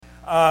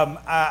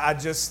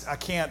I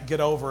can't get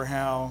over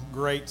how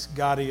great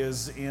God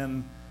is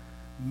in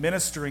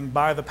ministering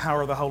by the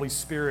power of the Holy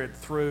Spirit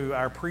through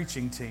our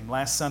preaching team.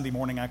 Last Sunday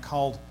morning I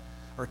called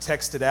or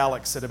texted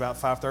Alex at about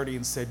 5:30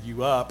 and said,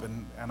 "You up?"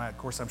 And of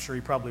course I'm sure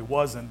he probably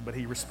wasn't, but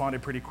he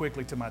responded pretty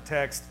quickly to my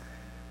text,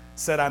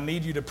 said, "I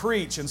need you to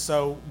preach." And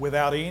so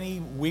without any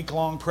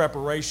week-long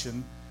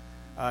preparation,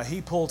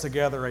 he pulled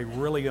together a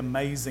really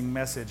amazing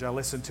message. I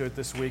listened to it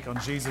this week on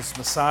Jesus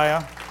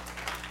Messiah.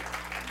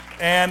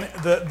 And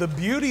the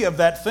beauty of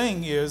that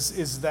thing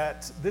is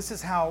that this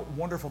is how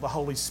wonderful the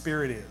Holy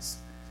Spirit is.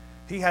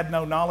 He had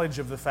no knowledge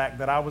of the fact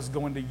that I was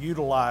going to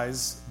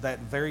utilize that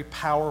very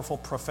powerful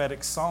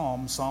prophetic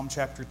psalm, Psalm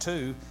chapter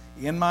 2,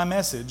 in my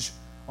message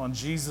on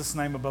Jesus'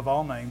 name above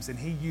all names. And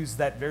he used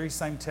that very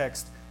same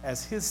text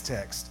as his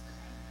text.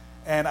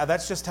 And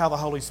that's just how the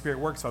Holy Spirit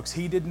works, folks.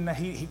 We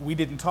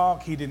didn't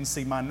talk. He didn't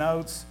see my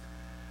notes.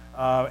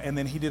 And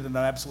then he did an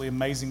absolutely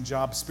amazing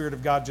job. Spirit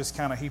of God just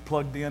he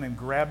plugged in and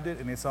grabbed it,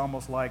 and it's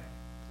almost like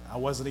I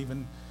wasn't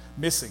even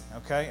missing,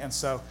 okay? And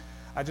so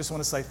I just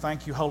want to say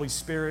thank you, Holy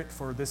Spirit,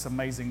 for this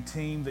amazing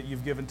team that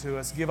you've given to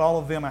us. Give all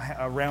of them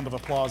a round of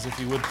applause, if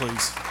you would,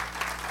 please.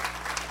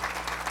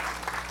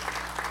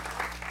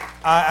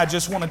 I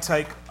just want to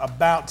take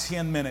about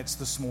 10 minutes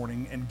this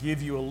morning and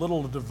give you a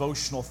little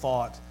devotional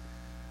thought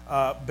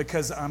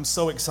because I'm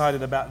so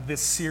excited about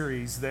this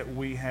series that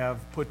we have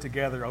put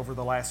together over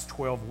the last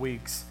 12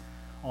 weeks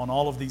on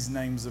all of these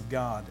names of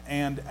God.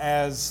 And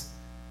as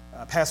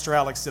Pastor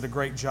Alex did a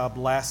great job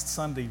last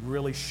Sunday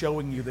really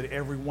showing you that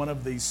every one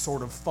of these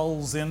sort of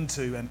folds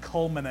into and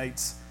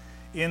culminates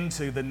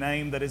into the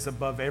name that is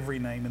above every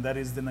name, and that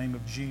is the name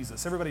of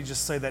Jesus. Everybody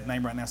just say that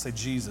name right now. Say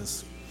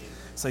Jesus.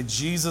 Say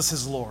Jesus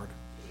is Lord.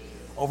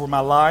 Over my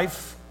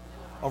life,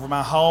 over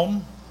my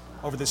home,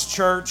 over this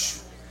church,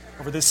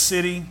 over this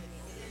city,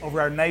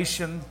 over our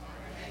nation.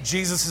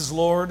 Jesus is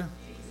Lord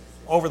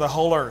over the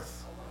whole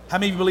earth. How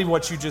many of you believe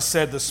what you just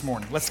said this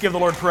morning? Let's give the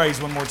Lord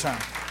praise one more time.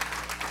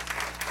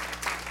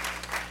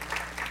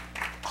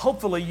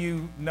 Hopefully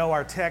you know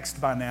our text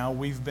by now.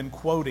 We've been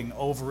quoting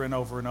over and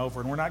over and over,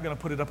 and we're not going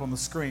to put it up on the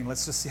screen.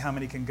 Let's just see how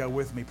many can go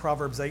with me.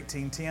 Proverbs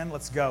 18:10,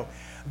 let's go.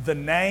 The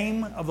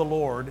name of the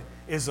Lord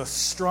is a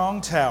strong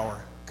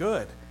tower.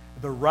 Good.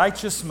 The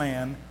righteous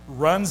man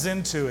runs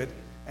into it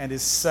and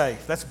is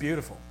safe. That's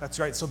beautiful. That's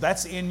right. So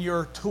that's in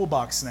your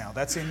toolbox now.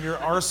 That's in your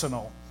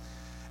arsenal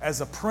as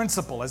a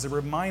principle, as a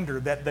reminder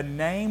that the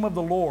name of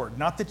the Lord,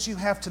 not that you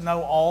have to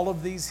know all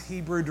of these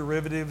Hebrew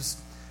derivatives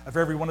of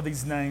every one of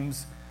these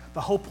names. The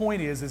whole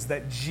point is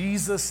that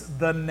Jesus,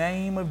 the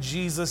name of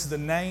Jesus, the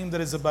name that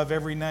is above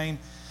every name,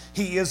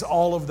 he is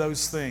all of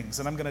those things.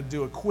 And I'm going to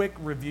do a quick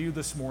review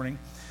this morning.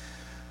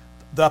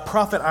 The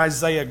prophet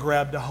Isaiah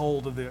grabbed a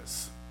hold of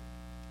this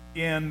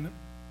in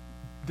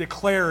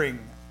declaring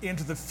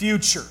into the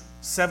future,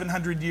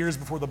 700 years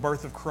before the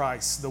birth of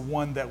Christ, the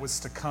one that was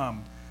to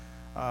come,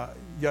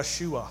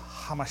 Yeshua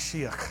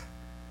HaMashiach.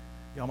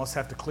 You almost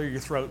have to clear your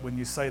throat when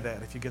you say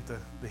that if you get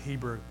the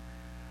Hebrew.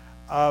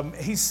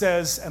 He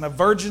says, "And a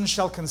virgin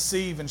shall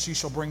conceive, and she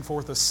shall bring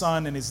forth a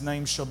son, and his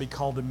name shall be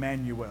called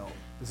Emmanuel."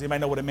 Does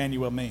anybody know what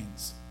Emmanuel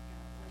means?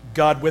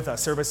 God with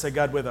us. Everybody say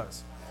God with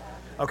us.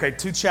 Okay,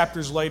 2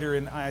 chapters later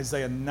in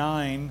Isaiah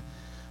 9,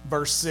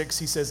 verse 6,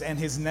 he says, "And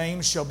his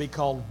name shall be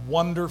called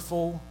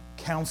Wonderful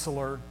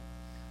Counselor,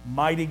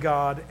 Mighty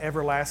God,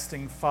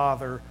 Everlasting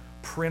Father,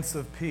 Prince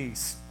of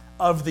Peace.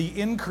 Of the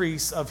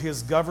increase of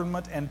his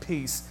government and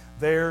peace,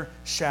 there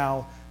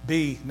shall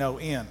be no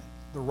end."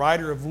 The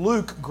writer of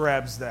Luke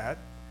grabs that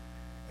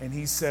and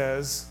he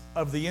says,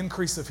 "Of the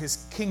increase of his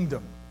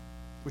kingdom,"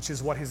 which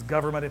is what his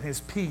government and his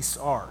peace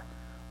are.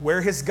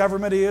 Where his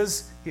government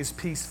is, his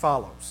peace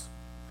follows.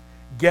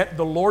 Get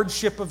the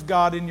lordship of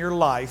God in your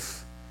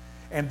life,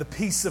 and the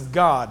peace of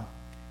God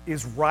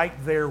is right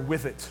there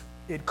with it.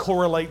 It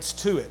correlates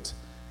to it.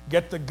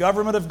 Get the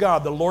government of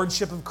God, the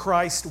lordship of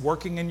Christ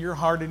working in your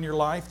heart and your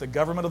life, the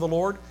government of the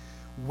Lord.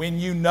 When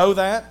you know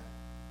that,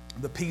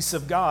 the peace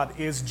of God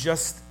is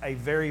just a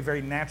very,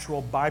 very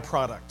natural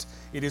byproduct.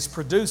 It is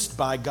produced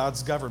by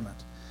God's government.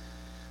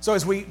 So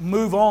as we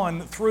move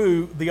on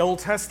through the Old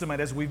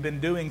Testament, as we've been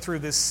doing through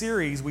this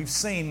series, we've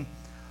seen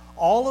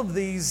all of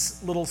these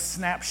little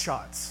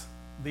snapshots,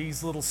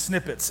 these little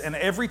snippets. And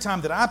every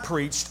time that I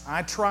preached,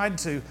 I tried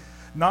to,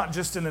 not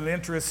just in an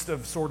interest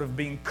of sort of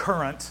being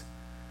current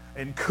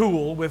and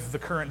cool with the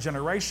current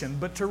generation,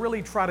 but to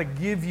really try to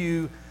give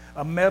you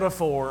a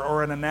metaphor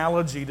or an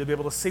analogy to be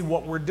able to see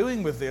what we're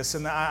doing with this.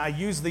 And I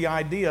use the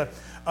idea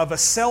of a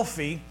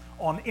selfie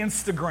on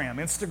Instagram.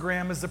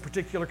 Instagram is a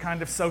particular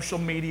kind of social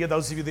media,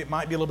 those of you that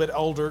might be a little bit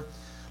older,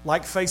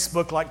 like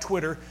Facebook, like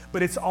Twitter,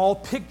 but it's all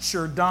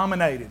picture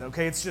dominated,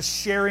 okay? It's just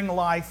sharing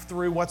life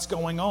through what's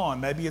going on.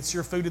 Maybe it's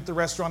your food at the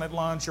restaurant at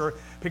lunch, or a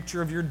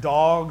picture of your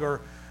dog,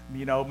 or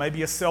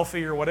maybe a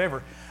selfie or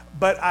whatever.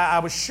 But I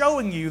was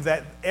showing you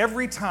that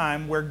every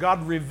time where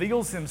God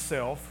reveals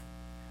himself,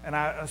 and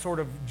I sort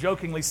of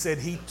jokingly said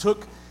he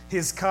took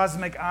his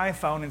cosmic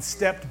iPhone and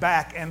stepped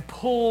back and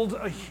pulled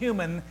a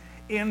human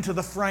into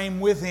the frame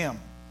with him.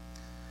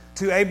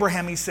 To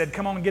Abraham, he said,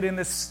 come on, get in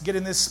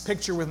this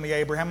picture with me,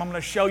 Abraham. I'm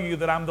going to show you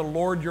that I'm the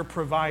Lord your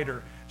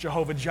provider,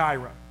 Jehovah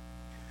Jireh.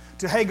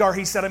 To Hagar,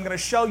 he said, I'm going to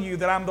show you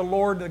that I'm the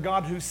Lord, the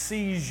God who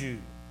sees you,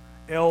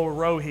 El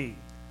Rohi.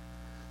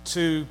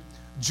 To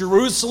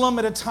Jerusalem,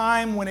 at a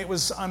time when it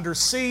was under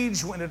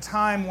siege, at a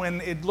time when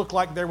it looked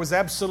like there was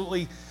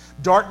absolutely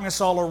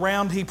darkness all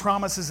around, he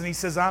promises and he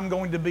says, I'm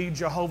going to be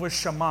Jehovah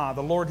Shammah,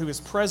 the Lord who is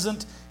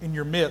present in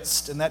your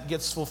midst. And that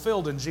gets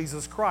fulfilled in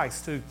Jesus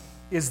Christ, who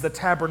is the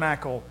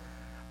tabernacle,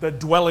 the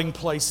dwelling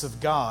place of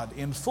God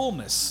in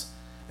fullness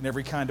in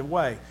every kind of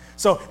way.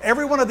 So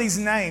every one of these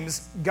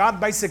names, God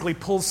basically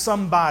pulls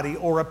somebody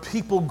or a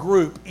people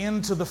group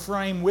into the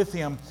frame with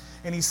him.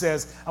 And he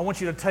says, I want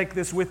you to take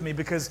this with me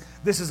because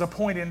this is a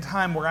point in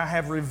time where I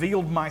have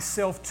revealed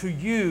myself to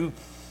you,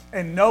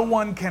 and no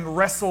one can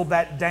wrestle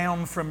that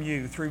down from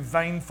you through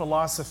vain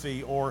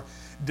philosophy or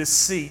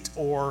deceit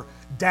or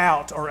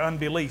doubt or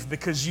unbelief,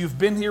 because you've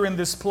been here in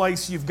this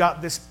place, you've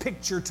got this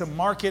picture to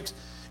market,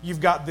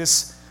 you've got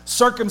this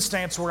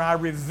circumstance where I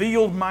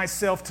revealed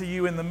myself to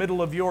you in the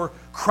middle of your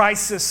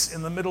crisis,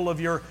 in the middle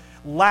of your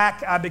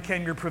lack, I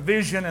became your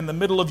provision. In the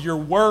middle of your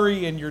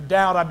worry and your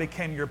doubt, I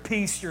became your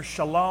peace, your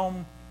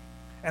shalom.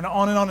 And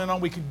on and on and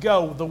on we could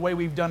go the way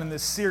we've done in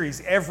this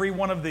series. Every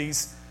one of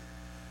these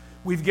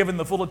we've given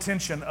the full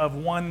attention of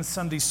one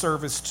Sunday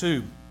service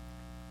to.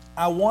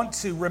 I want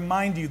to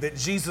remind you that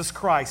Jesus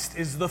Christ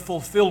is the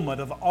fulfillment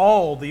of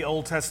all the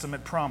Old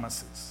Testament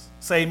promises.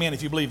 Say amen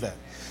if you believe that.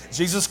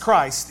 Jesus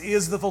Christ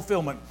is the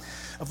fulfillment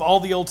of all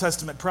the Old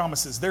Testament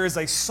promises. There is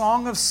a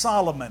Song of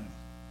Solomon.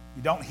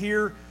 You don't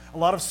hear a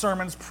lot of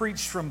sermons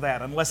preached from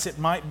that unless it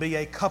might be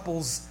a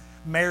couple's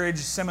marriage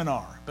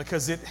seminar,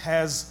 because it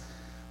has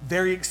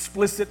very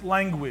explicit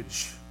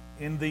language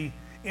in the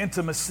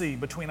intimacy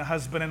between a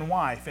husband and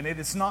wife. And it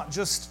is not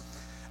just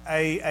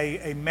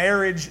a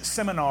marriage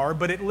seminar,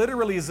 but it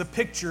literally is a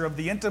picture of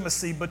the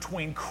intimacy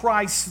between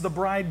Christ, the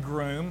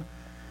bridegroom,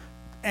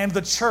 and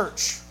the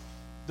church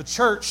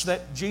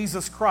that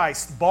Jesus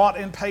Christ bought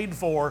and paid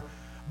for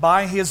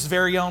by his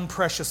very own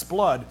precious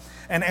blood.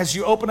 And as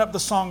you open up the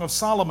Song of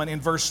Solomon in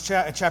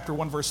chapter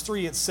 1, verse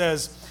 3, it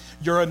says,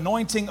 your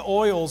anointing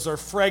oils are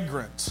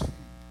fragrant.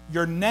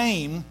 Your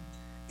name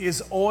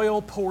is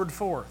oil poured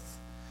forth.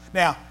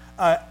 Now,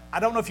 I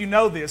don't know if you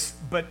know this,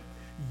 but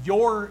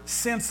your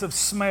sense of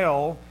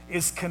smell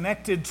is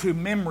connected to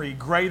memory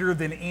greater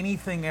than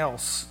anything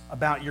else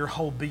about your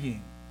whole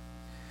being.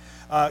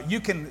 You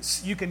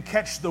can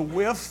catch the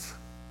whiff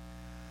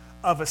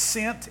of a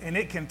scent and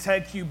it can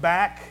take you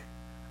back.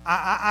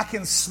 I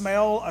can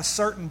smell a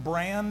certain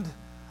brand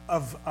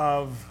of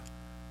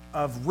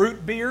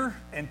root beer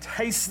and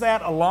taste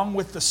that along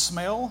with the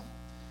smell,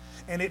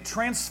 and it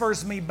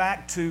transfers me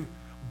back to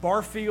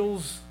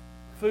Barfield's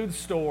food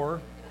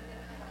store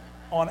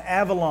on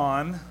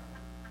Avalon,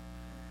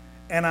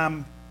 and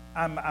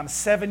I'm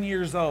 7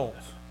 years old,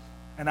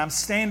 and I'm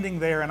standing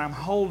there and I'm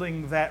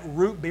holding that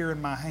root beer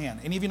in my hand.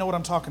 Any of you know what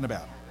I'm talking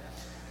about?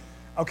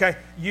 Okay,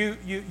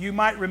 you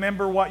might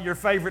remember what your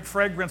favorite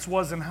fragrance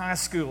was in high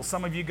school.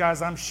 Some of you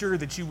guys, I'm sure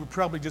that you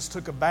probably just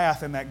took a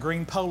bath in that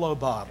green Polo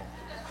bottle,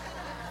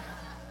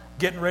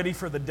 getting ready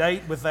for the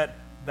date with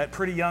that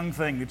pretty young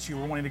thing that you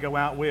were wanting to go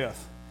out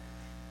with.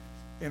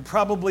 And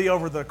probably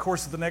over the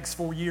course of the next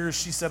 4 years,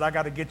 she said, I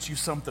got to get you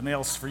something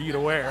else for you to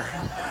wear.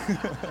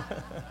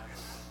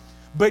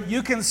 But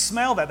you can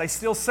smell that. They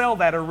still sell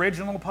that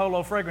original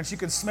Polo fragrance. You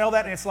can smell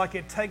that, and it's like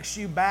it takes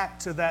you back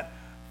to that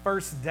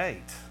first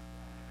date.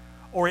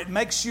 Or it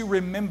makes you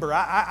remember.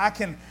 I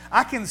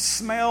can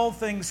smell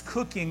things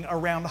cooking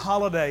around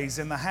holidays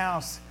in the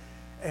house,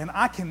 and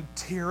I can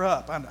tear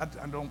up.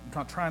 I'm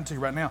not trying to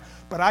right now,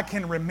 but I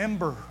can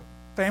remember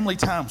family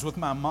times with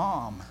my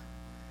mom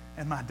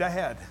and my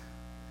dad,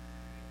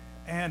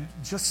 and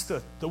just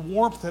the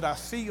warmth that I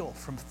feel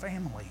from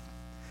family,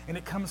 and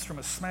it comes from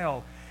a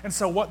smell. And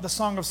so what the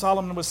Song of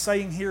Solomon was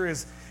saying here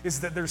is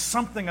that there's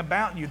something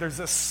about you. There's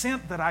a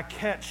scent that I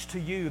catch to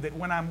you, that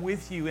when I'm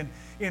with you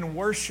in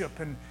worship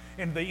and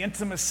in the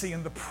intimacy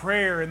and the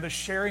prayer and the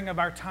sharing of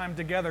our time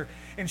together.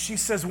 And she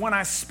says, when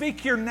I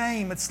speak your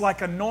name, it's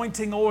like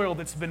anointing oil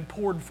that's been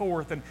poured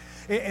forth.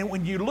 And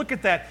when you look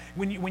at that,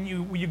 when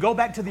you go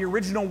back to the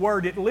original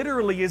word, it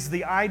literally is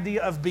the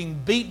idea of being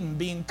beaten,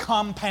 being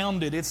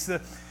compounded. It's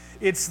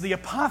the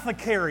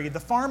apothecary, the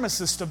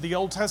pharmacist of the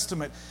Old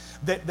Testament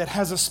that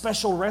has a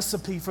special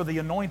recipe for the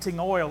anointing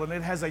oil, and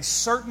it has a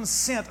certain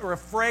scent or a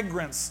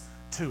fragrance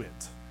to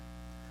it.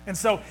 And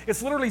so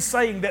it's literally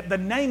saying that the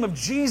name of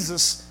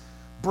Jesus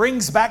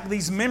brings back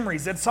these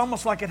memories. It's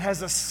almost like it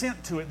has a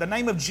scent to it. The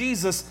name of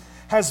Jesus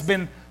has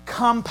been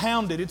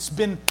compounded. It's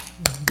been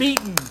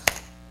beaten.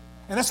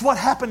 And that's what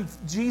happened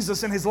to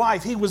Jesus in his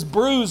life. He was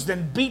bruised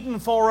and beaten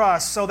for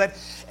us so that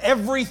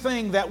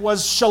everything that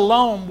was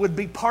shalom would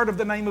be part of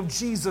the name of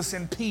Jesus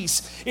in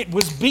peace. It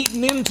was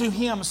beaten into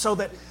him so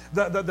that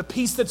the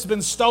peace that's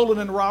been stolen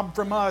and robbed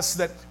from us,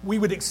 that we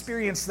would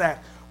experience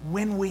that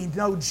when we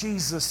know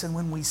Jesus and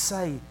when we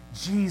say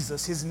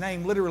Jesus. His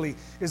name literally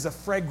is a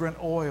fragrant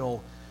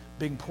oil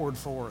being poured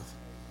forth.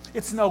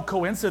 It's no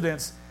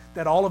coincidence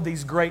that all of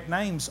these great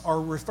names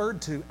are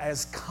referred to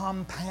as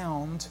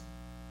compound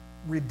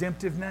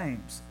redemptive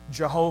names.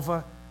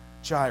 Jehovah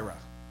Jireh,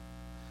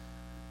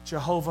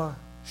 Jehovah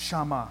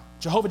Shammah.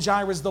 Jehovah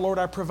Jireh is the Lord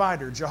our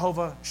provider.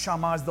 Jehovah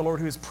Shammah is the Lord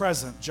who is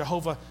present.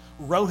 Jehovah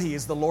Rohi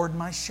is the Lord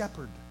my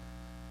shepherd.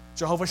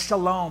 Jehovah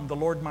Shalom, the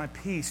Lord my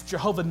peace.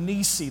 Jehovah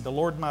Nisi, the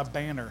Lord my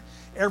banner.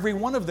 Every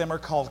one of them are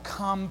called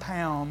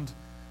compound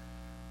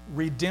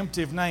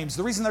redemptive names.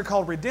 The reason they're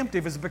called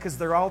redemptive is because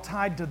they're all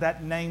tied to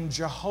that name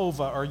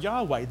Jehovah or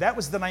Yahweh. That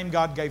was the name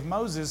God gave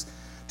Moses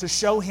to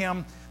show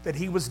him that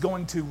he was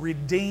going to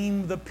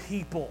redeem the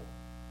people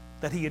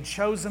that he had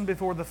chosen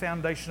before the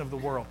foundation of the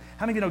world.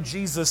 How many of you know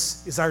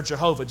Jesus is our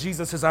Jehovah?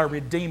 Jesus is our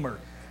Redeemer.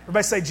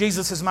 Everybody say,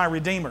 Jesus is my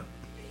Redeemer.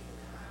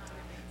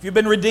 If you've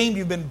been redeemed,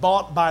 you've been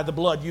bought by the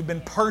blood. You've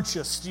been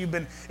purchased.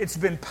 It's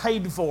been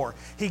paid for.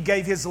 He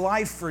gave His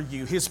life for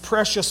you. His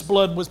precious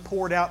blood was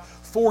poured out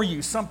for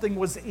you. Something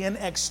was in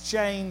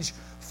exchange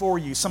for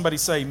you. Somebody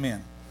say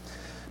amen.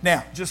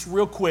 Now, just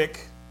real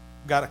quick,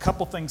 got a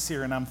couple things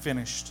here and I'm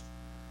finished.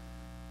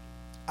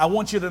 I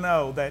want you to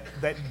know that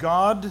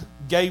God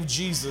gave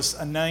Jesus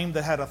a name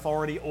that had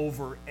authority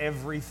over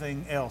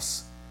everything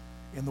else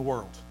in the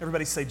world.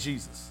 Everybody say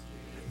Jesus.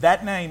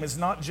 That name is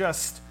not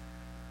just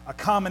a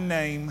common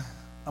name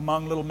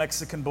among little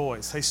Mexican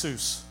boys,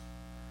 Jesus.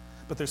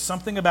 But there's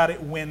something about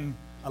it when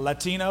a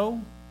Latino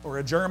or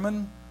a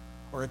German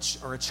or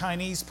a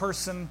Chinese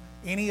person,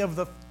 any of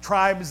the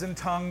tribes and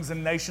tongues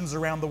and nations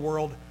around the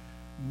world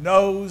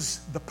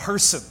knows the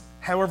person.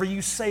 However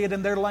you say it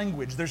in their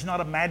language. There's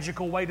not a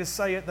magical way to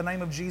say it. The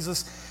name of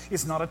Jesus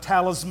is not a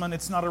talisman.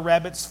 It's not a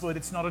rabbit's foot.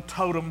 It's not a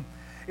totem.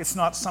 It's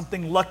not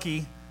something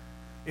lucky.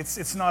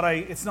 It's not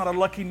a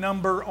lucky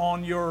number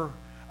on your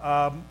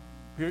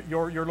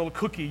little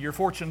cookie, your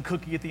fortune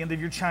cookie at the end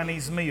of your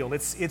Chinese meal.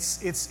 It's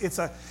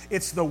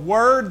the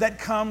word that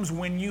comes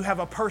when you have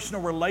a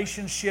personal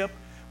relationship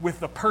with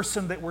the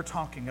person that we're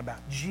talking about.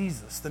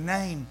 Jesus, the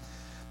name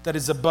that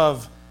is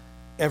above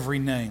every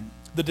name.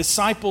 The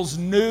disciples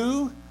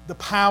knew the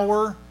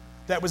power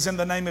that was in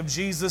the name of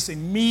Jesus.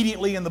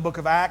 Immediately in the book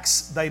of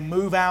Acts, they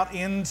move out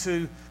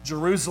into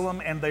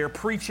Jerusalem and they are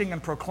preaching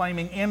and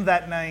proclaiming in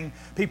that name.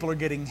 People are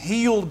getting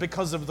healed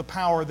because of the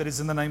power that is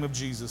in the name of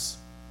Jesus.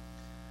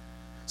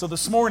 So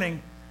this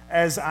morning,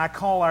 as I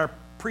call our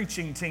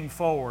preaching team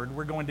forward,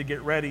 we're going to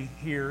get ready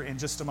here in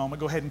just a moment.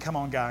 Go ahead and come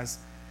on, guys.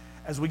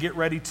 As we get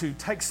ready to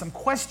take some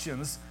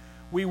questions,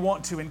 we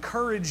want to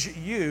encourage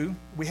you.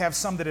 We have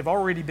some that have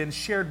already been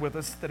shared with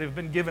us, that have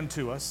been given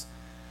to us.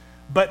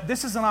 But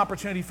this is an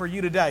opportunity for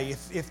you today.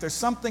 If there's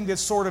something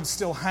that's sort of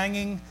still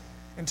hanging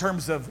in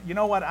terms of, you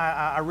know what,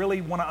 I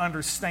really want to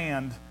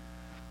understand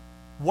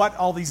what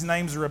all these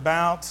names are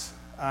about.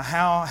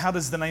 How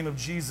does the name of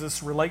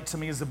Jesus relate to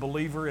me as a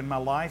believer in my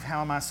life?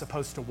 How am I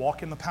supposed to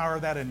walk in the power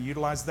of that and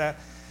utilize that?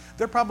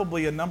 There are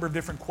probably a number of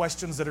different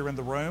questions that are in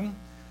the room.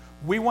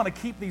 We want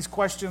to keep these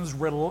questions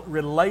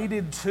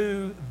related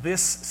to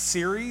this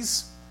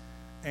series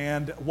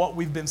and what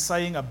we've been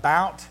saying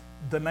about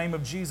the name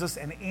of Jesus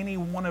and any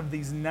one of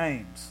these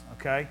names,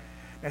 okay?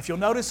 Now, if you'll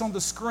notice on the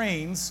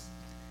screens,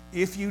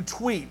 if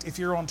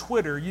you're on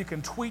Twitter, you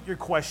can tweet your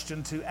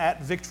question to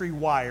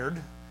 @VictoryWired.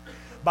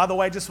 By the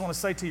way, I just want to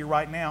say to you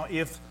right now,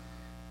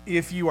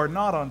 if you are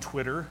not on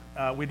Twitter,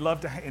 we'd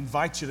love to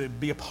invite you to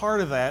be a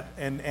part of that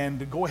and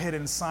to go ahead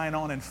and sign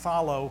on and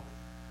follow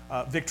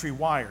Victory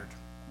Wired,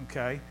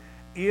 okay?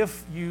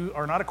 If you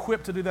are not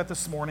equipped to do that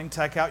this morning,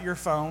 take out your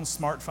phone,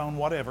 smartphone,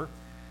 whatever,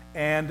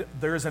 and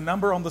there's a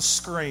number on the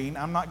screen.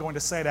 I'm not going to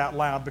say it out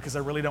loud because I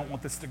really don't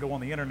want this to go on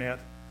the internet,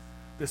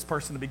 this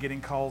person to be getting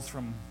calls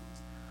from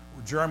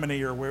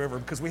Germany or wherever,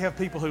 because we have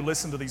people who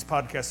listen to these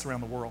podcasts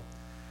around the world.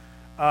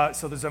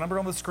 So there's a number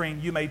on the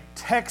screen. You may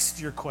text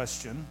your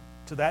question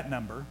to that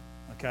number,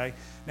 okay?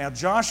 Now,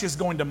 Josh is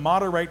going to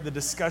moderate the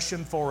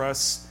discussion for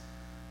us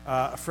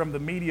from the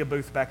media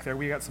booth back there.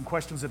 We got some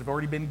questions that have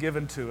already been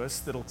given to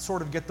us that'll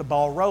sort of get the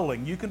ball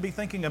rolling. You can be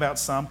thinking about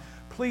some.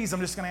 Please, I'm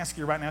just going to ask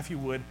you right now, if you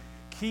would,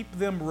 keep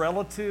them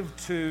relative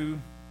to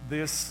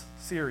this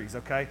series,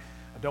 okay?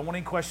 I don't want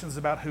any questions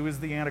about who is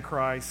the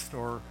Antichrist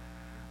or,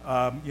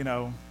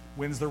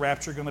 when's the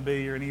rapture going to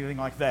be or anything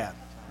like that,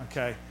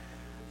 okay?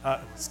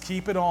 Let's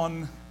keep it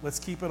on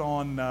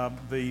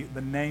the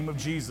name of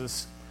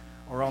Jesus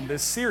or on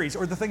this series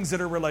or the things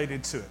that are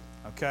related to it,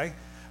 okay?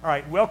 All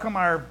right, welcome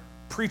our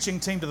preaching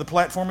team to the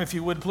platform, if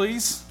you would,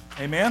 please.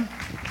 Amen.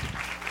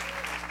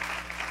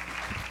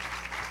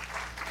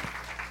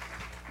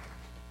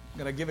 I'm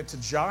going to give it to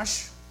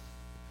Josh.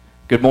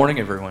 Good morning,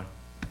 everyone.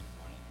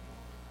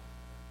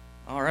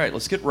 All right,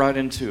 let's get right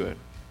into it.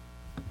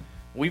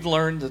 We've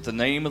learned that the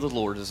name of the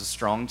Lord is a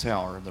strong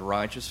tower, and the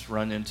righteous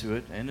run into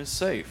it and is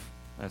safe.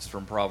 That's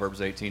from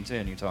Proverbs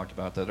 18:10. You talked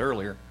about that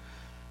earlier.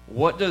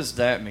 What does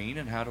that mean,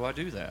 and how do I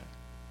do that?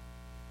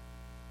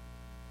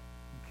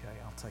 Okay,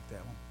 I'll take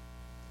that one.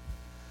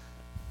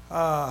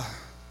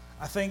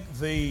 I think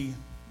the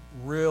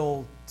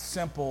real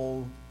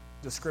simple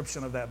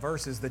description of that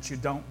verse is that you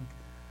don't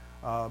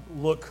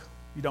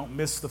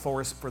miss the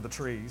forest for the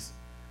trees.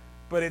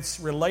 but it's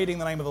relating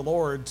the name of the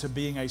Lord to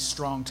being a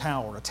strong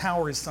tower. A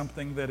tower is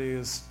something that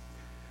is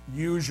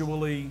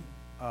usually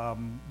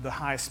the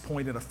highest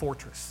point in a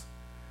fortress.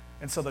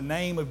 And so the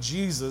name of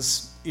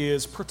Jesus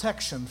is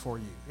protection for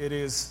you. It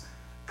is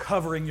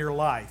covering your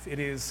life. It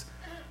is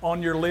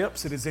on your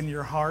lips. It is in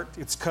your heart.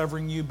 It's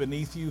covering you,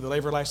 beneath you. The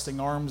everlasting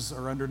arms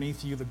are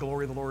underneath you. The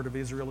glory of the Lord of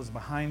Israel is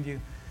behind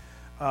you.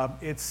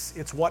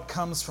 It's what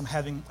comes from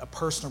having a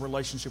personal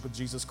relationship with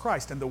Jesus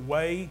Christ. And the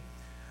way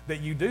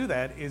that you do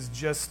that is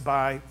just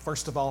by,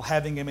 first of all,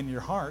 having Him in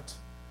your heart,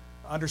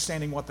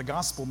 understanding what the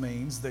gospel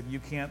means, that you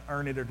can't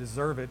earn it or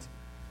deserve it.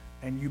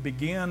 And you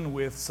begin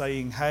with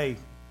saying, hey,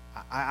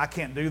 I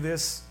can't do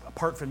this.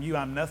 Apart from you,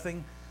 I'm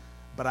nothing.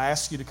 But I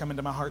ask you to come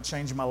into my heart,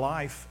 change my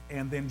life.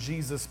 And then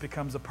Jesus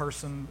becomes a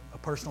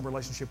personal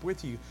relationship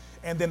with you.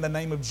 And then the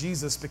name of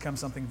Jesus becomes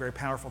something very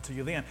powerful to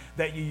you then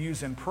that you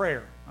use in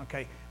prayer.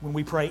 Okay? When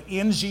we pray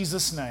in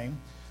Jesus' name,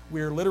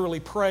 we are literally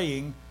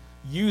praying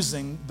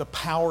using the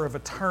power of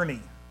attorney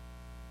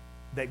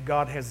that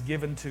God has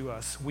given to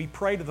us. We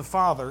pray to the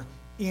Father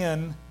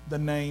in the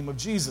name of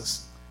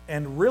Jesus.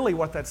 And really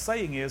what that's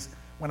saying is,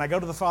 when I go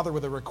to the Father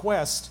with a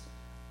request,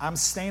 I'm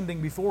standing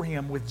before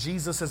Him with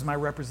Jesus as my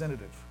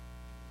representative.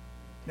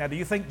 Now, do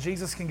you think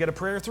Jesus can get a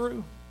prayer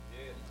through?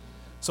 Yes.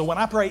 So when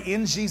I pray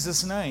in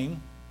Jesus'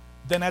 name,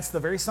 then that's the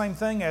very same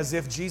thing as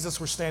if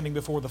Jesus were standing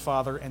before the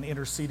Father and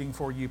interceding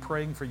for you,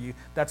 praying for you.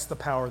 That's the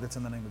power that's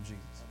in the name of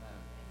Jesus.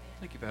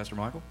 Thank you, Pastor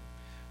Michael.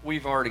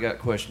 We've already got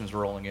questions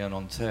rolling in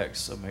on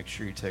text, so make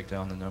sure you take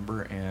down the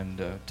number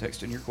and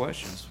text in your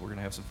questions. We're going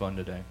to have some fun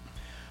today.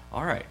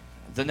 All right.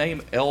 The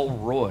name El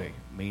Roi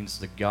means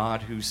the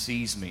God who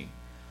sees me.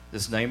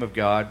 This name of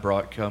God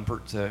brought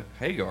comfort to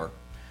Hagar.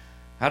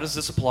 How does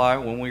this apply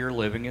when we are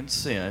living in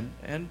sin?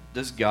 And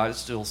does God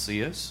still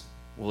see us?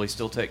 Will He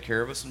still take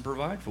care of us and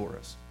provide for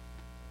us?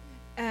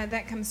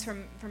 That comes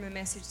from a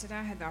message that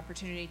I had the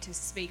opportunity to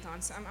speak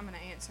on, so I'm going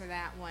to answer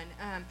that one.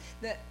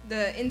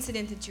 The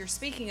incident that you're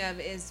speaking of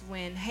is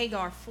when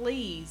Hagar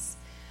flees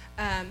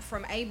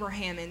from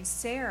Abraham and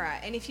Sarah.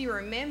 And if you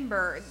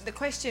remember, the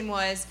question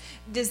was,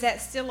 does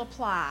that still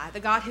apply? The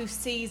God who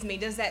sees me,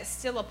 does that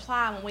still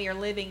apply when we are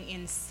living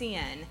in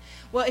sin?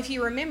 Well, if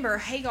you remember,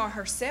 Hagar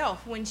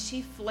herself, when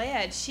she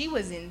fled, she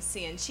was in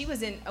sin. She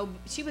was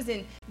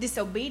in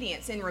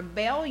disobedience and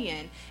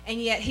rebellion,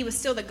 and yet He was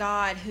still the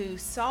God who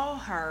saw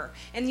her.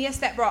 And yes,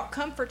 that brought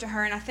comfort to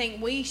her, and I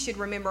think we should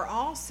remember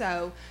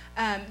also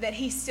that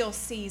He still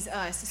sees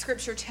us. The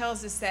Scripture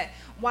tells us that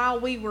while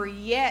we were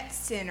yet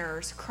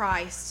sinners,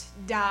 Christ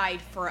died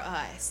for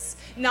us.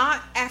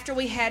 Not after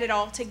we had it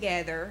all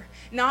together,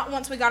 not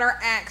once we got our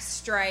acts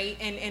straight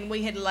and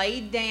we had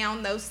laid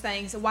down those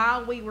things.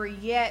 While we were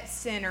yet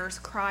sinners,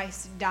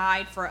 Christ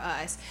died for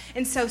us.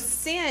 And so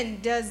sin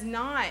does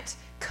not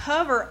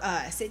cover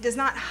us. It does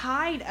not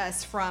hide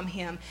us from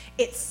Him.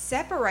 It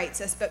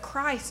separates us, but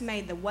Christ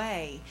made the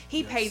way.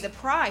 He paid the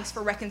price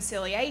for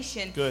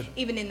reconciliation,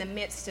 even in the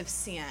midst of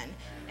sin.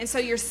 And so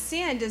your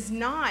sin does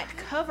not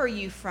cover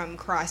you from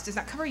Christ, does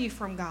not cover you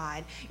from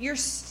God. You're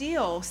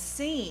still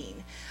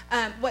seen.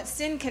 What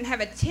sin can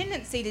have a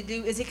tendency to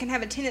do is it can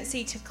have a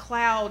tendency to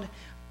cloud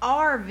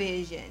our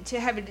vision.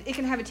 It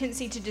can have a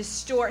tendency to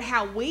distort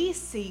how we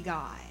see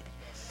God.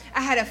 I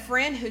had a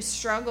friend who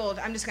struggled,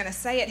 I'm just going to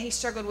say it, he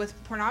struggled with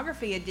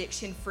pornography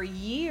addiction for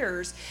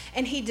years,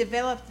 and he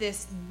developed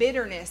this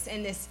bitterness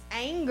and this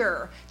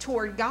anger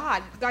toward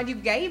God. God, you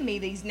gave me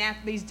these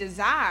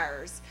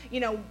desires.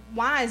 You know,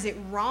 why is it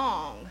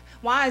wrong?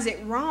 Why is it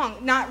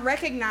wrong? Not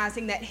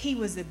recognizing that he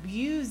was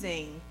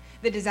abusing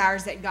the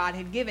desires that God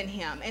had given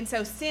him. And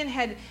so sin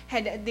had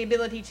the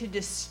ability to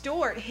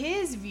distort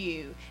his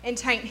view and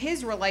taint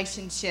his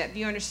relationship.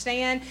 Do you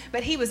understand?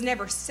 But he was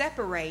never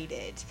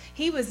separated.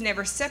 He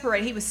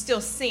was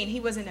still seen. He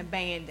wasn't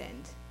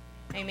abandoned.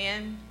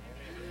 Amen?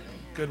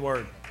 Good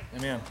word.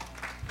 Amen.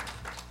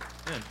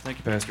 Good. Thank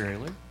you, Pastor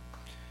Haley.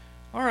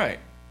 All right.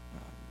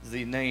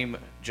 The name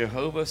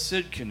Jehovah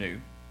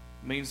Sidkenu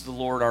means the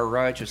Lord our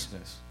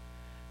righteousness.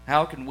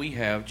 How can we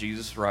have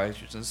Jesus'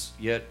 righteousness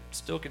yet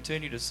still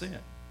continue to sin?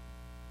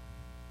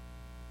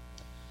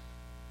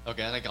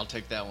 Okay, I think I'll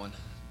take that one.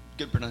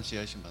 Good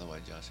pronunciation, by the way,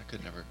 Josh. I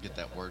could never get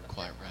that word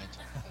quite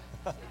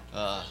right.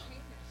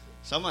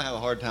 So I'm going to have a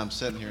hard time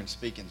sitting here and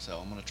speaking, so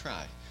I'm going to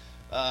try.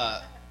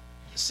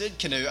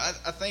 Sidkenu,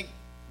 I think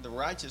the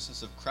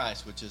righteousness of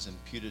Christ, which is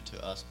imputed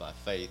to us by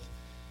faith,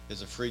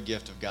 is a free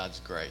gift of God's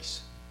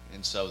grace.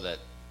 And so that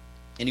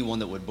anyone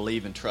that would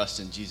believe and trust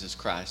in Jesus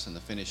Christ and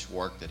the finished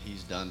work that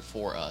He's done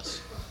for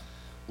us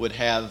would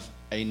have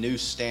a new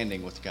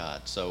standing with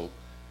God. So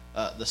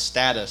the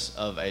status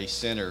of a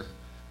sinner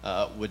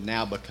would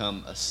now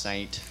become a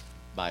saint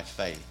by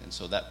faith. And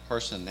so that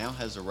person now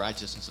has the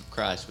righteousness of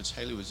Christ, which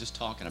Haley was just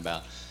talking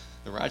about.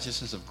 The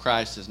righteousness of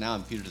Christ is now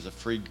imputed as a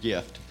free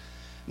gift.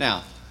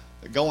 Now,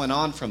 going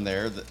on from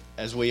there,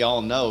 as we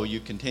all know, you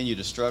continue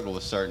to struggle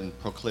with certain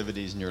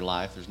proclivities in your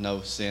life. There's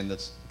no sin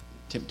that's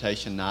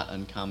temptation not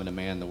uncommon to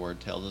man, the Word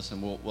tells us,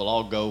 and we'll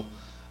all go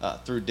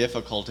through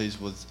difficulties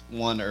with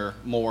one or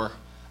more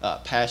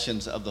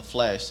passions of the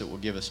flesh that will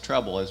give us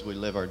trouble as we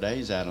live our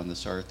days out on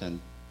this earth. And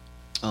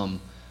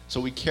so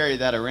we carry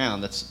that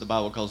around. That's, the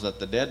Bible calls that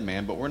the dead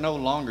man, but we're no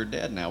longer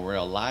dead now. We're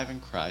alive in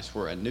Christ.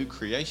 We're a new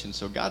creation.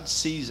 So God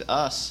sees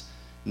us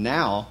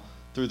now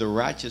through the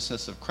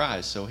righteousness of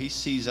Christ. So he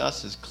sees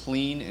us as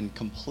clean and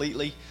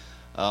completely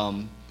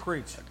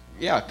Preach.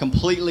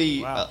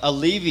 completely Wow.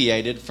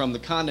 alleviated from the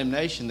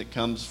condemnation that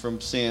comes from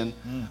sin,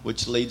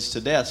 which leads to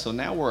death. So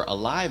now we're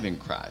alive in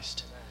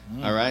Christ.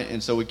 All right?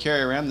 And so we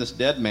carry around this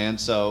dead man.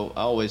 So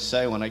I always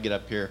say when I get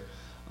up here,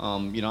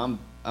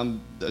 I'm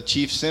a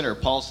chief sinner.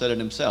 Paul said it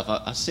himself.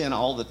 I sin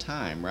all the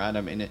time, right?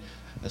 I mean,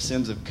 the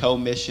sins of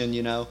commission,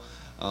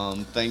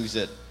 things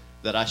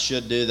that I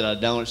should do that I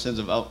don't, sins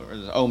of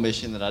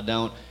omission that I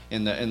don't,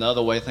 and the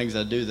other way, things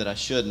I do that I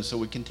shouldn't. So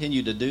we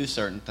continue to do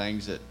certain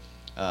things that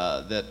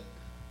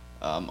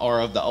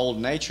are of the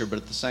old nature, but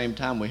at the same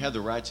time, we have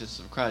the righteousness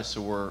of Christ,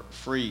 so we're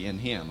free in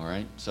him, all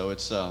right? So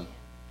it's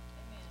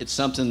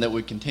something that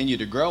we continue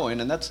to grow in,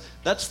 and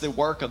that's the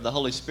work of the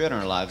Holy Spirit in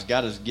our lives.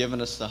 God has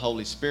given us the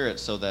Holy Spirit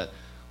so that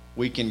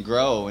we can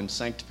grow in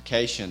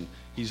sanctification.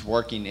 He's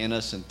working in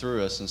us and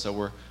through us, and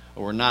so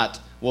we're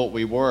not what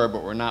we were,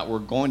 but we're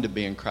going to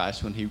be in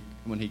Christ when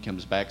he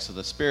comes back. So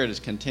the Spirit is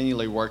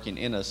continually working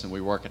in us, and we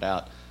work it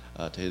out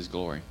to his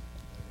glory.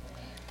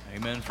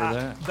 Amen for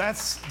that.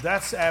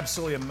 That's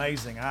absolutely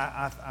amazing.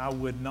 I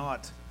would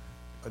not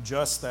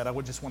adjust that. I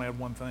would just want to add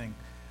one thing.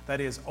 That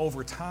is,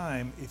 over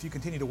time, if you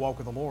continue to walk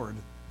with the Lord,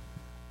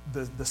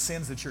 the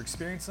sins that you're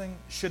experiencing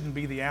shouldn't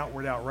be the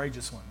outward,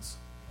 outrageous ones.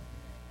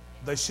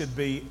 They should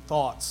be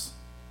thoughts.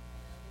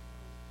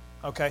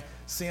 Okay?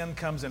 Sin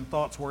comes in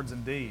thoughts, words,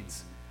 and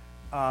deeds.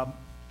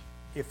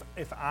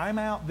 If I'm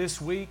out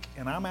this week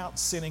and I'm out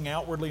sinning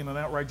outwardly in an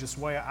outrageous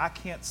way, I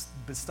can't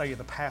stay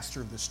the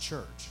pastor of this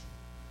church.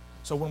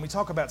 So when we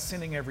talk about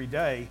sinning every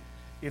day,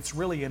 it's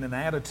really an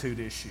attitude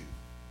issue.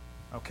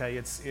 Okay?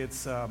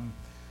 It's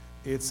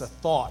a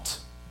thought.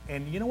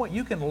 And you know what?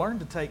 You can learn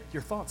to take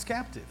your thoughts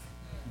captive.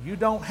 You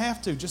don't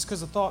have to. Just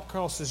because a thought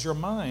crosses your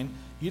mind,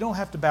 you don't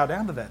have to bow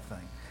down to that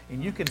thing.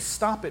 And you can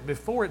stop it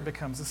before it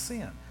becomes a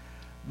sin.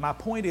 My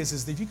point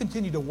is that if you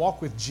continue to walk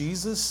with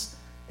Jesus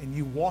and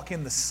you walk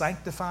in the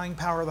sanctifying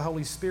power of the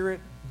Holy Spirit,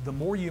 the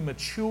more you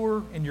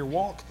mature in your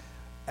walk,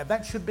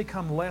 that should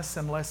become less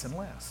and less and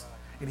less.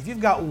 And if you've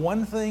got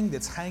one thing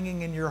that's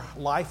hanging in your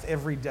life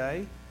every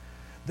day,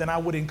 then I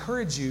would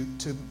encourage you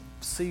to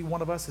see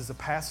one of us as a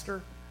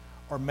pastor,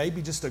 or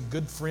maybe just a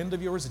good friend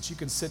of yours that you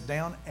can sit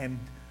down and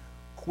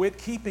quit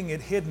keeping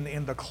it hidden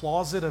in the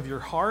closet of your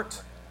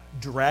heart,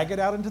 drag it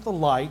out into the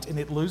light, and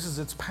it loses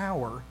its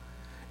power,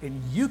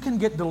 and you can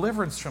get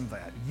deliverance from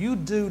that. You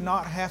do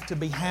not have to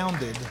be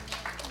hounded.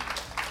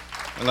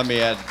 And let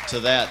me add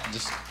to that,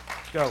 just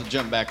Go. to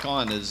jump back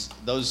on, is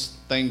those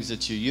things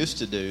that you used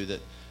to do that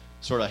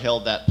sort of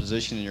held that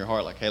position in your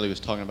heart, like Haley was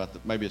talking about,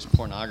 maybe it's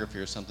pornography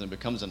or something, it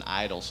becomes an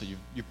idol. So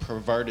you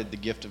perverted the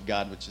gift of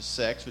God, which is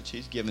sex, which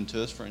he's given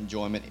to us for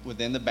enjoyment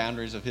within the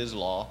boundaries of his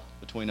law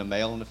between a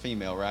male and a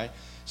female, right?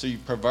 So you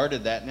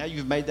perverted that. Now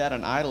you've made that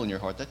an idol in your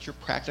heart. That's your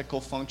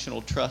practical,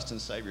 functional trust in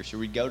Savior. So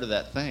we go to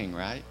that thing,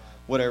 right?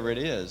 Whatever it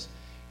is.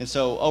 And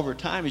so over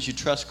time, as you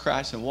trust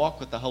Christ and walk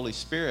with the Holy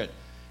Spirit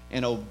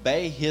and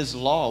obey his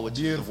law, which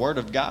is the Word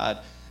of God,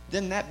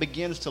 then that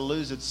begins to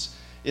lose its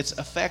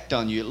effect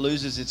on you. It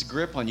loses its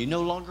grip on you. You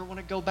no longer want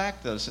to go back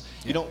to those.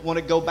 You don't want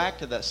to go back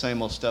to that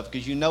same old stuff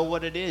because you know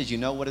what it is. You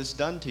know what it's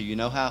done to you. You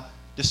know how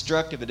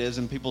destructive it is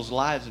in people's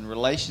lives and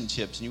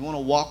relationships. And you want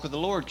to walk with the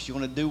Lord because you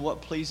want to do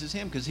what pleases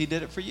him because he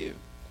did it for you.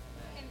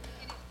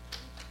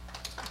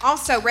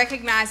 Also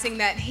recognizing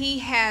that he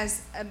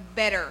has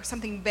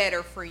something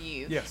better for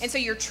you. Yes. And so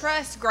your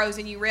trust grows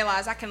and you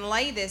realize I can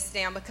lay this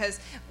down because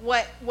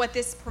what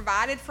this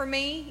provided for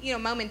me,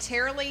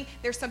 momentarily,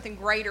 there's something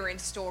greater in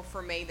store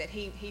for me that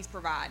he's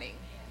providing.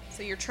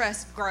 So your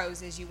trust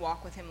grows as you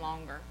walk with him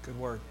longer. Good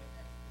word.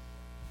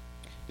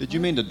 Did you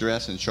mean to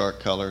dress in shark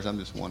colors? I'm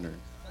just wondering.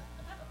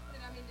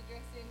 Did I mean to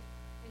dress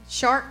in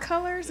shark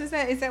colors? Is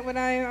that what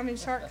I'm in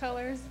shark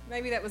colors?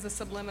 Maybe that was a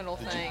subliminal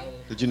thing.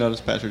 Did you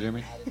notice, Pastor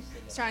Jimmy?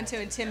 Trying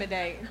to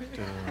intimidate.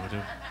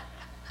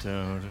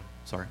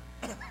 Sorry.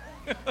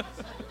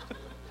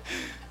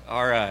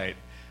 All right.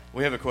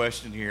 We have a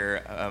question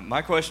here.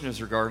 My question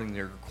is regarding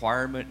the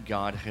requirement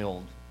God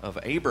held of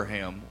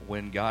Abraham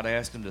when God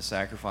asked him to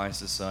sacrifice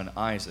his son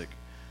Isaac.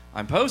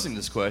 I'm posing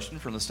this question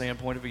from the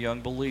standpoint of a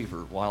young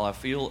believer. While I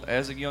feel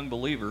as a young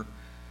believer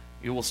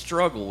you will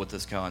struggle with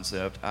this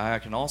concept, I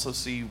can also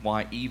see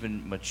why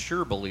even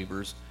mature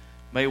believers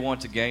may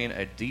want to gain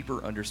a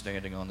deeper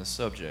understanding on this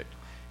subject.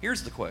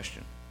 Here's the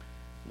question.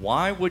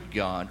 Why would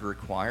God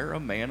require a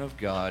man of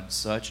God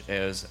such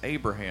as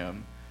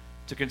Abraham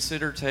to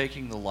consider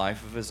taking the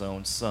life of his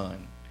own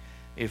son?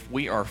 If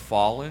we are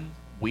fallen,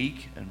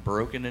 weak, and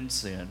broken in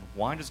sin,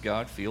 why does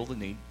God feel the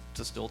need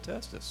to still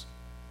test us?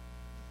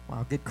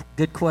 Wow,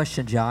 good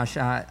question, Josh.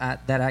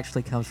 That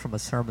actually comes from a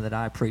sermon that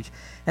I preach.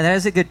 And that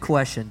is a good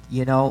question.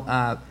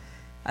 I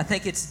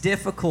think it's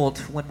difficult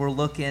when we're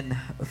looking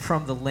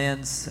from the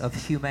lens of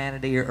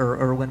humanity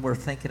or when we're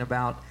thinking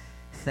about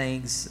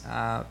things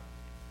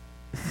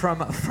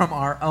from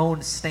our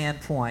own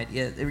standpoint.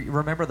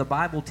 Remember, the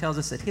Bible tells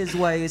us that His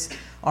ways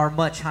are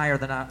much higher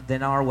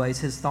than our ways.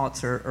 His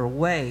thoughts are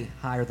way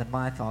higher than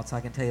my thoughts.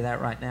 I can tell you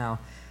that right now.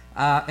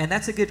 And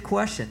that's a good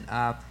question.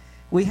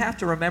 We have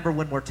to remember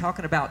when we're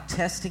talking about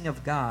testing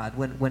of God,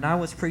 when I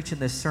was preaching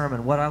this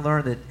sermon, what I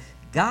learned that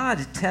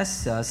God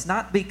tests us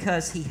not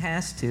because He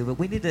has to, but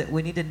we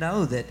need to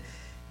know that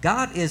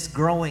God is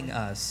growing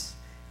us.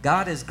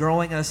 God is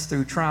growing us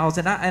through trials.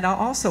 And I'll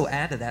also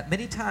add to that,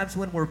 many times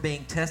when we're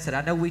being tested,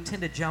 I know we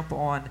tend to jump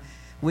on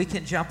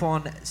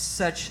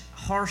such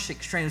harsh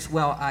extremes.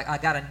 Well, I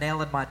got a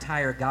nail in my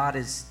tire. God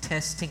is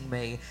testing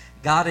me.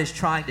 God is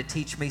trying to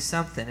teach me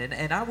something.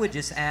 And I would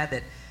just add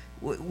that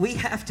we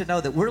have to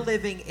know that we're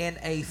living in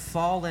a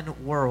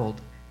fallen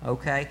world,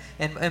 okay?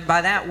 And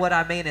by that, what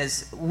I mean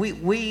is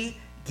we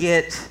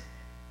get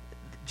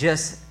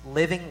just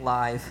living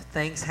life.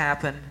 Things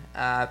happen.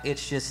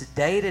 It's just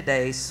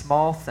day-to-day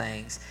small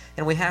things.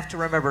 And we have to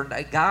remember,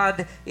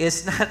 God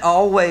is not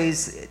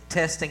always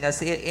testing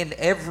us in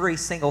every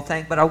single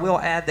thing. But I will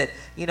add that,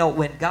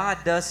 when God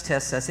does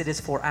test us, it is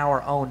for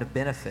our own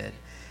benefit.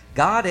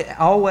 God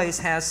always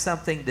has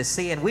something to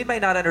see, and we may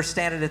not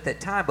understand it at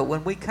that time, but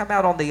when we come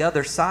out on the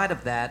other side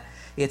of that,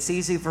 it's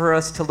easy for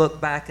us to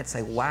look back and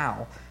say,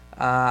 wow,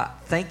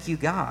 thank you,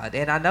 God.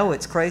 And I know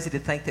it's crazy to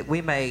think that we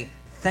may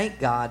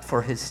thank God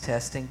for His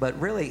testing, but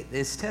really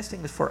His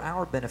testing is for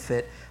our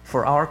benefit,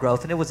 for our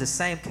growth. And it was the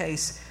same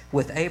case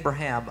with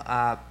Abraham.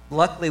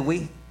 Luckily,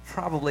 we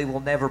probably will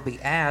never be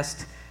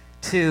asked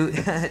to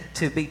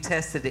be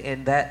tested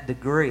in that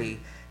degree.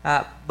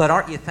 But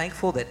aren't you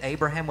thankful that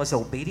Abraham was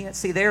obedient?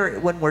 See,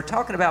 when we're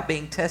talking about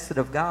being tested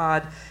of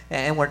God,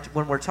 and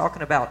when we're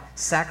talking about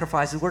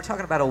sacrifices, we're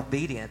talking about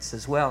obedience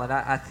as well. And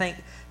I think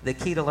the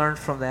key to learn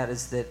from that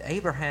is that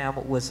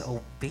Abraham was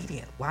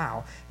obedient.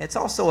 Wow. It's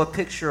also a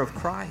picture of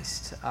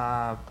Christ,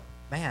 the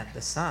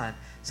Son.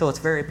 So it's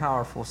very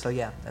powerful. So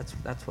yeah,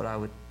 that's what I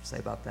would say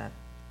about that.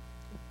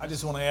 I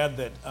just want to add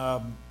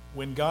that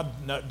when God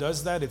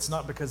does that, it's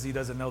not because He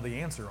doesn't know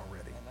the answer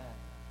already.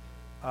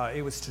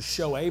 It was to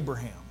show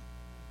Abraham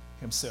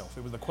himself.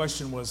 The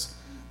question was,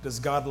 does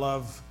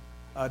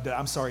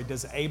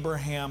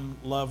Abraham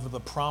love the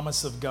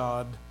promise of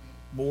God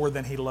more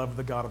than he loved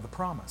the God of the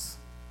promise?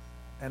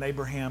 And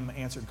Abraham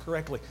answered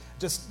correctly.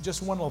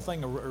 Just one little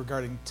thing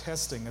regarding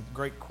testing. A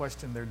great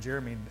question there.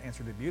 Jeremy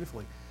answered it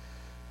beautifully.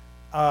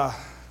 I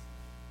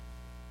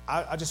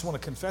just want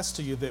to confess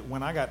to you that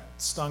when I got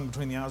stung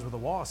between the eyes with a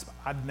wasp,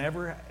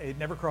 it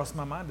never crossed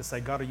my mind to say,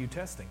 God, are you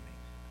testing me?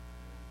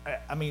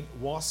 I mean,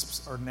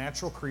 wasps are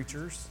natural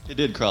creatures. It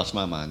did cross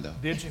my mind, though.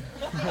 Did you?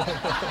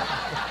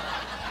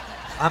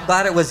 I'm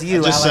glad it was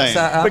you, just Alex.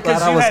 saying. I'm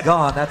glad I was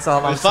gone. That's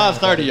all I'm saying. It's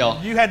 5:30, y'all.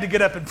 You had to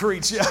get up and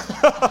preach. Yeah.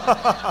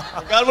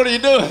 God, what are you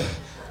doing?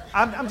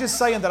 I'm just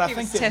saying that I He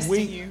think was that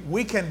testing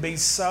we can be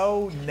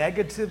so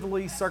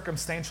negatively,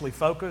 circumstantially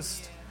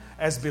focused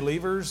as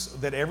believers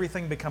that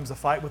everything becomes a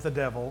fight with the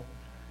devil,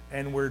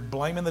 and we're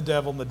blaming the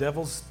devil, and the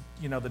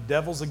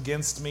devil's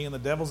against me, and the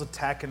devil's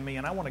attacking me,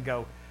 and I want to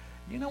go,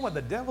 you know what?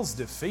 The devil's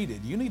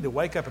defeated. You need to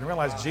wake up and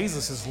realize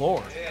Jesus is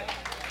Lord.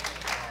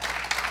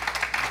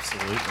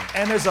 Absolutely.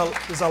 And there's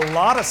a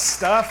lot of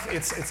stuff.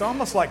 It's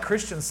almost like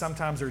Christians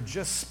sometimes are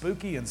just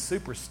spooky and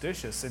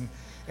superstitious, and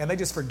they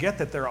just forget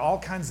that there are all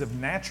kinds of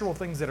natural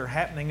things that are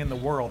happening in the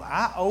world.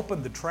 I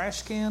opened the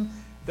trash can.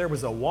 There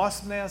was a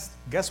wasp nest.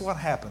 Guess what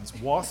happens?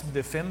 Wasps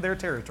defend their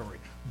territory.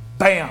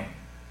 Bam!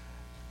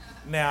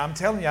 Now, I'm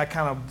telling you, I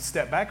kind of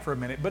step back for a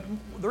minute, but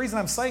the reason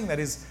I'm saying that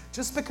is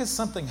just because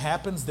something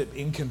happens that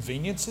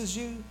inconveniences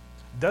you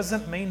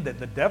doesn't mean that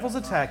the devil's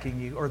attacking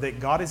you or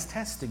that God is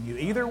testing you.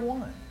 Either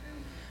one.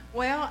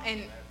 Well,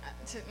 and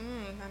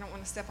I don't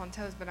want to step on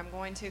toes, but I'm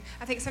going to.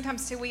 I think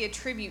sometimes, too, we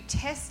attribute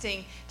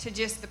testing to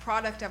just the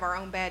product of our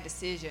own bad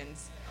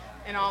decisions.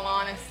 In all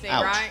honesty,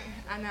 Ouch. right?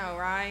 I know,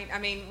 right? I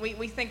mean,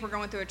 we think we're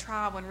going through a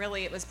trial when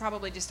really it was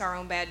probably just our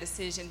own bad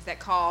decisions that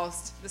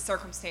caused the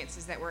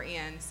circumstances that we're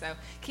in. So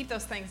keep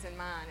those things in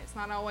mind. It's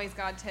not always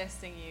God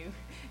testing you.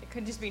 It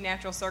could just be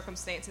natural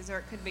circumstances, or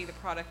it could be the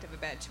product of a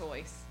bad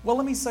choice. Well,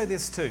 let me say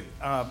this too.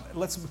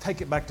 Let's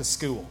take it back to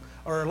school,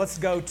 or let's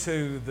go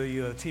to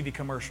the TV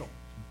commercial.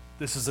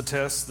 This is a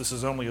test. This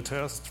is only a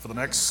test. For the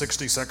next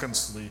 60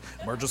 seconds, the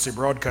emergency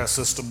broadcast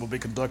system will be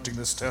conducting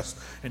this test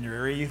in your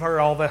area. You've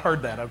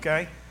heard that,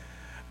 okay?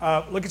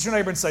 Look at your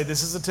neighbor and say,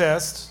 this is a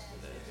test.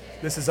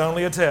 This is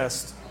only a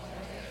test.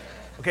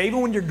 Okay,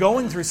 even when you're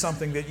going through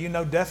something that you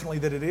know definitely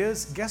that it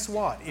is, guess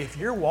what? If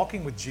you're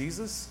walking with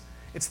Jesus,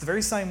 it's the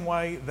very same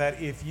way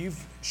that if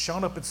you've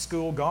shown up at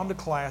school, gone to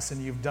class,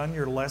 and you've done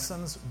your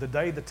lessons, the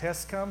day the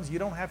test comes, you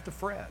don't have to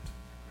fret.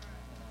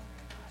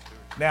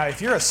 Now,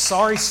 if you're a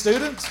sorry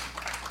student,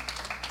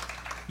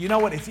 you know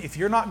what? If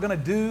you're not going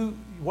to do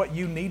what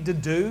you need to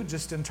do,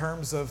 just in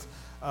terms of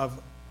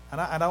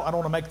and I don't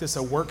want to make this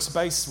a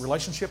works-based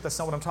relationship. That's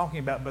not what I'm talking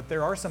about. But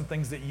there are some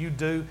things that you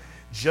do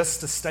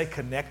just to stay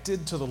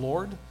connected to the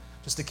Lord,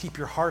 just to keep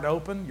your heart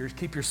open,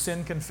 keep your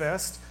sin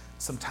confessed,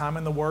 some time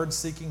in the Word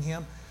seeking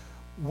Him.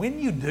 when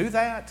you do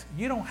that,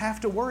 you don't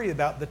have to worry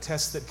about the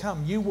tests that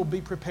come. You will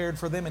be prepared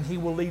for them, and He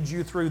will lead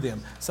you through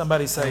them.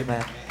 Somebody say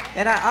amen.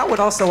 And I would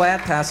also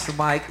add, Pastor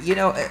Mike,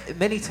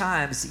 many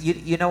times,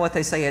 you know what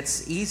they say,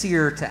 it's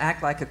easier to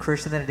act like a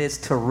Christian than it is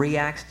to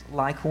react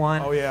like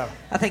one. Oh, yeah.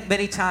 I think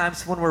many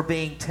times when we're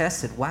being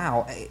tested,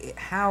 wow,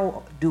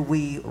 how do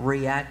we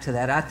react to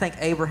that? I think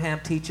Abraham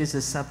teaches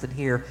us something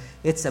here.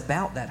 It's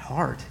about that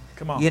heart.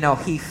 Come on.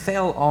 He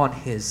fell on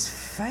his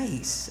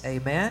face.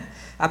 Amen.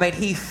 I mean,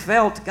 he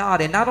felt God.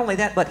 And not only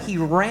that, but he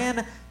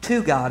ran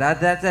to God.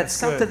 That's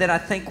something good. that I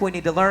think we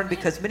need to learn,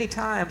 because many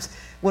times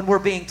when we're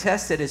being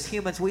tested as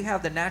humans, we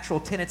have the natural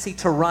tendency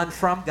to run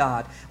from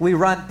God. We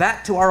run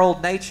back to our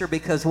old nature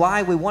because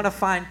why? We want to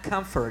find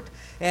comfort.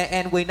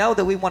 And we know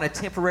that we want a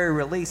temporary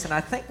release. And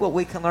I think what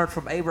we can learn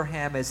from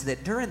Abraham is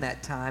that during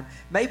that time,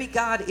 maybe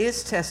God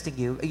is testing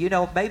you.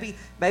 Maybe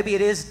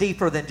it is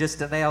deeper than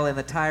just a nail in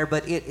the tire,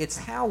 but it's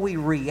how we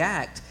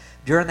react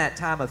during that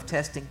time of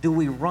testing. Do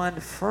we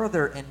run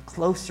further and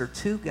closer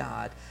to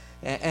God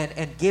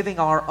and giving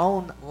our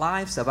own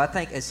lives up? I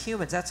think as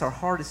humans, that's our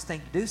hardest thing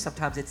to do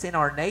sometimes. It's in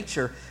our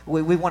nature.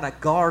 We want to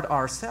guard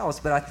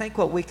ourselves. But I think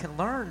what we can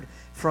learn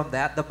from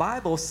that, the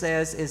Bible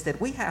says, is that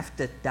we have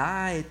to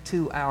die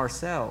to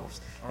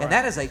ourselves. Right. And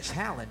that is a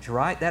challenge,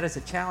 right? That is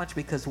a challenge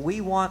because we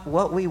want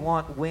what we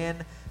want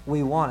when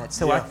we want it.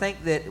 So Yeah. I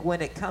think that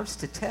when it comes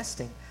to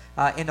testing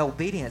and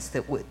obedience,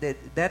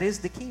 that is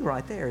the key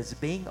right there, is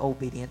being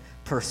obedient,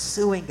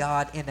 pursuing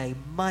God in a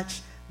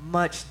much,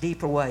 much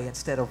deeper way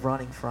instead of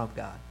running from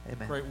God.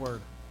 Amen. Great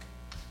word.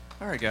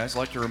 All right, guys, I'd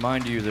like to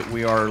remind you that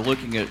we are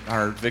looking at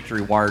our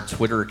Victory Wired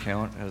Twitter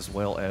account as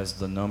well as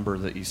the number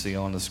that you see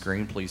on the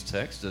screen. Please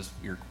text us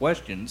your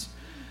questions.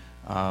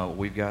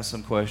 We've got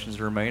some questions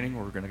remaining.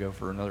 We're going to go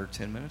for another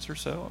 10 minutes or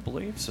so, I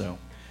believe. So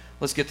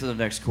let's get to the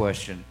next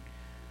question.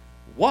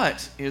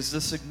 What is the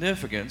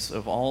significance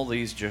of all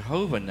these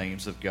Jehovah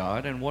names of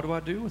God, and what do I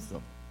do with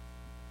them?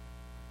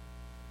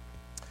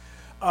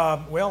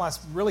 Well, I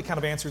really kind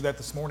of answered that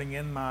this morning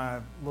in my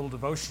little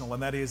devotional,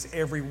 and that is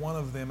every one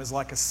of them is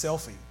like a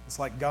selfie. It's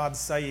like God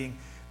saying,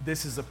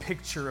 this is a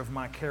picture of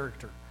my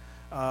character.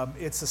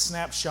 It's a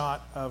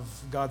snapshot of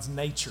God's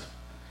nature.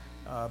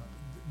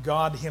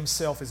 God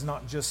Himself is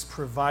not just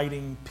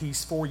providing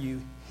peace for you.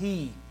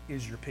 He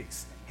is your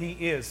peace. He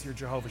is your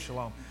Jehovah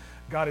Shalom.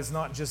 God is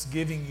not just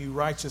giving you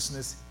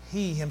righteousness.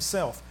 He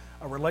Himself,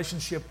 a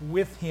relationship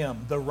with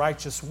Him, the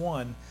righteous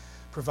one,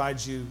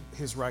 provides you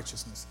His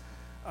righteousness.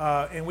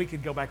 And we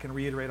could go back and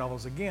reiterate all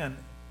those again.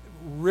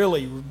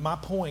 Really, my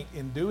point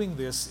in doing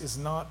this is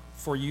not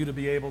for you to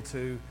be able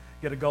to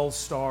get a gold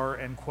star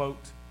and quote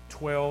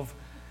 12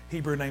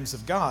 Hebrew names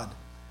of God.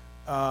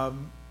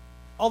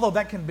 Although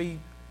that can be,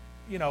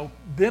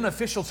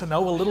 beneficial to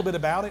know a little bit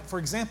about it. For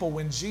example,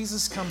 when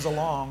Jesus comes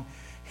along,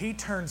 He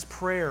turns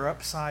prayer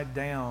upside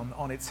down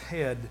on its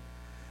head,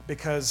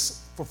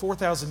 because for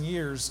 4,000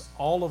 years,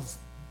 all of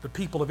the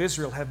people of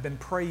Israel have been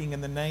praying in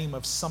the name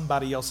of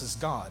somebody else's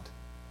God.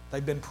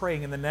 They've been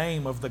praying in the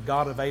name of the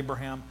God of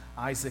Abraham,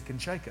 Isaac, and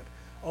Jacob.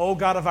 Oh,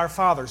 God of our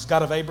fathers,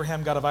 God of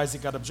Abraham, God of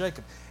Isaac, God of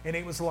Jacob. And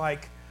it was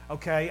like,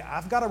 okay,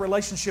 I've got a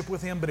relationship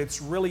with Him, but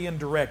it's really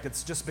indirect.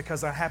 It's just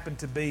because I happen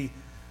to be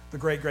the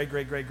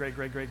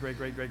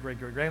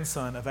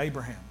great-great-great-great-great-great-great-great-great-great-grandson of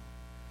Abraham.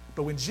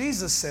 But when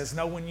Jesus says,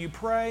 no, when you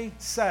pray,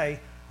 say,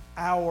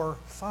 our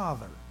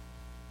Father,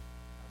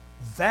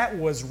 that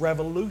was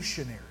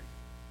revolutionary.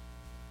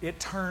 It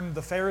turned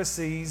the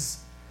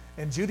Pharisees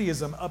and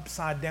Judaism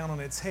upside down on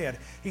its head.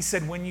 He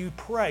said, when you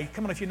pray,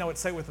 come on, if you know it,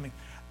 say it with me.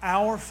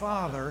 Our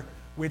Father,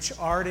 which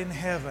art in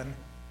heaven,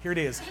 here it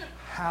is,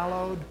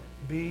 hallowed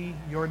be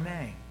your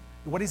name.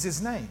 What is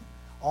His name?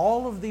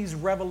 All of these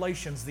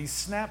revelations, these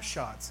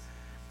snapshots.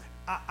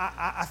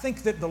 I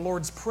think that the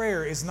Lord's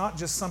Prayer is not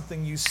just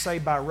something you say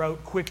by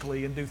rote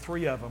quickly and do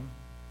 3 of them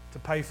to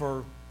pay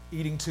for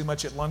eating too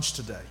much at lunch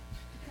today.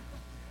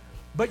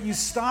 But you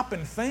stop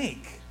and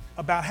think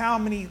about how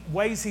many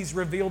ways He's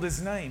revealed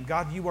His name.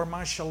 God, you are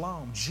my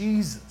shalom.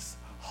 Jesus,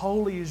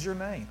 holy is your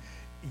name.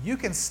 You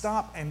can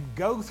stop and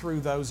go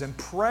through those and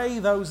pray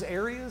those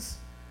areas,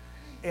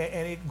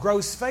 and it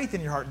grows faith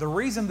in your heart. The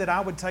reason that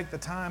I would take the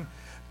time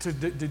to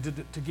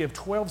give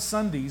 12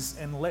 Sundays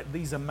and let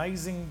these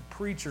amazing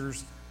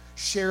preachers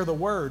share the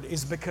Word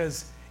is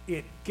because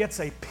it gets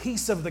a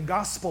piece of the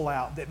gospel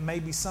out that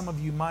maybe some of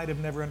you might have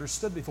never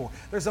understood before.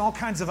 There's all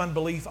kinds of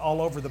unbelief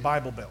all over the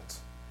Bible Belt.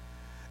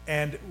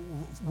 And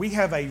we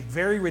have a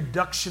very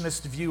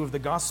reductionist view of the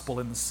gospel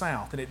in the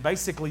South. And it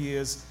basically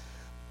is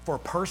for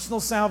personal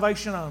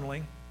salvation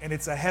only, and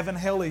it's a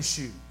heaven-hell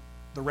issue.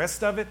 The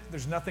rest of it,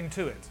 there's nothing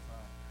to it.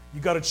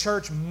 You go to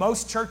church,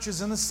 most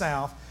churches in the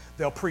South,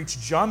 they'll preach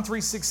John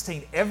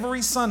 3:16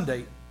 every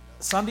Sunday,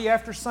 Sunday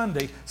after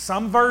Sunday,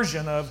 some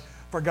version of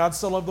for God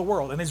so loved the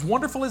world. And as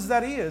wonderful as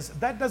that is,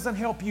 that doesn't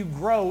help you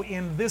grow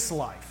in this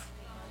life.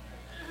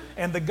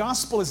 And the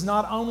gospel is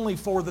not only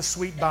for the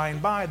sweet by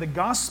and by, the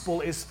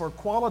gospel is for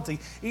quality.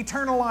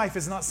 Eternal life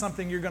is not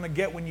something you're going to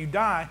get when you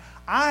die.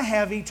 I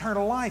have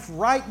eternal life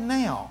right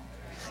now.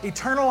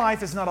 Eternal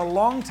life is not a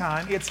long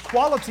time, it's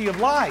quality of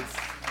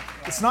life.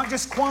 It's not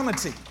just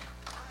quantity.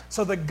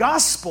 So the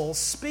gospel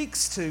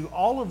speaks to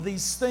all of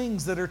these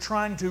things that are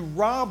trying to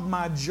rob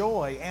my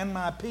joy and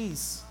my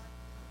peace.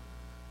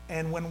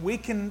 And when we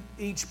can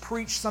each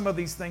preach some of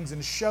these things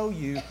and show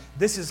you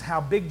this is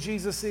how big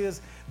Jesus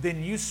is,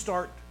 then you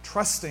start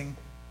trusting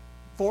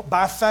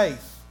by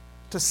faith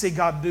to see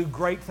God do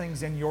great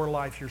things in your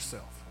life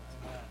yourself.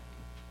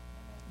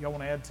 Y'all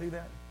want to add to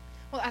that?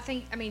 Well,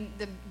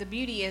 the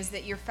beauty is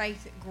that your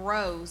faith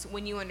grows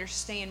when you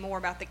understand more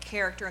about the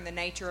character and the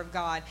nature of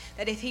God.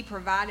 That if He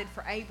provided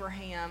for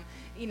Abraham,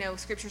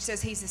 Scripture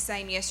says He's the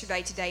same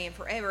yesterday, today, and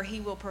forever. He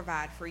will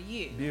provide for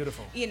you.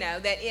 Beautiful.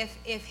 That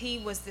if He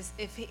was this,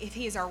 if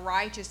He is our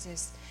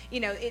righteousness,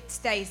 it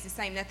stays the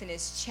same. Nothing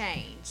has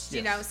changed.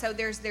 Yes. So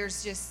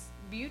there's just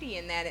beauty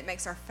in that. It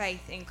makes our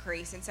faith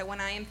increase. And so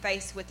when I am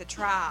faced with a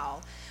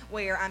trial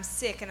where I'm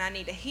sick and I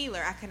need a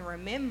healer, I can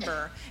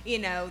remember,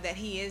 that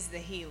He is the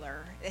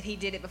healer, that He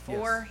did it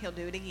before, He'll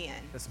do it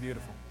again. That's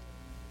beautiful.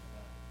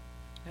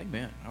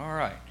 Amen. All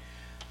right.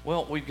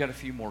 Well, we've got a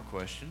few more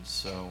questions,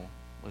 so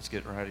let's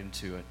get right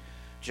into it.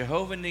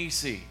 Jehovah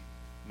Nissi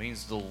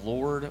means the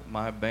Lord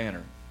my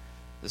banner.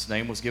 This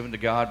name was given to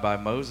God by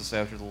Moses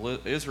after the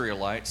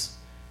Israelites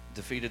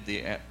defeated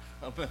the...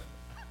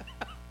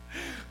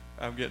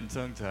 I'm getting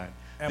tongue-tied.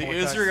 The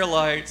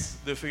Israelites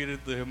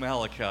defeated the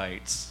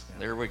Amalekites. Yeah.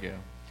 There we go.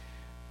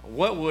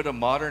 What would a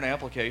modern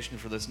application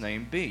for this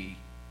name be?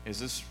 Is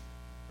this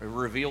a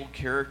revealed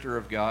character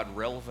of God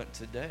relevant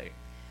today?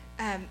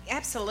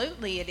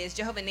 Absolutely it is.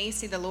 Jehovah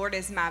Nissi, the Lord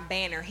is my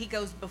banner. He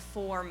goes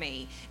before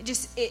me.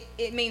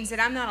 It means that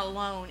I'm not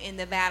alone in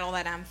the battle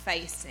that I'm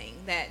facing.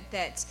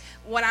 That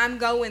what I'm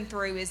going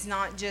through is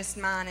not just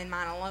mine and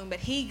mine alone, but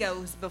He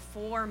goes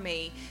before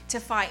me to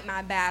fight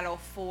my battle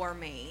for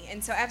me.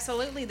 And so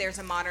absolutely there's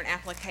a modern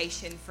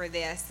application for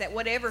this, that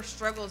whatever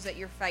struggles that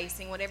you're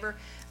facing, whatever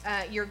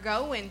you're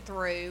going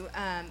through,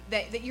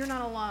 that you're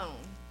not alone.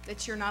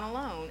 That you're not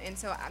alone. And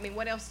so,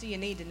 what else do you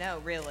need to know,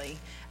 really?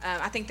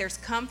 I think there's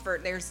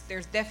comfort. There's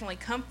definitely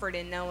comfort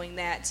in knowing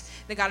that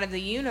the God of the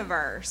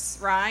universe,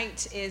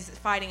 right, is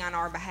fighting on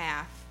our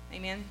behalf.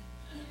 Amen?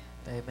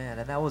 Amen.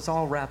 And that was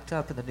all wrapped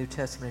up in the New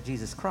Testament of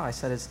Jesus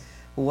Christ. That is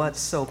what's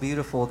so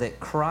beautiful, that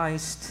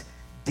Christ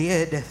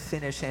did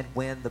finish and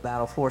win the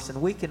battle for us.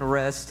 And we can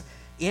rest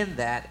in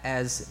that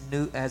as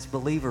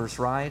believers,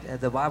 right?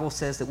 And the Bible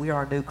says that we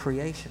are a new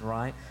creation,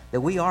 right? That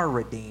we are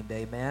redeemed,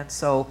 amen?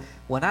 So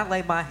when I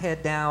lay my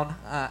head down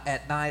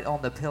at night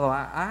on the pillow,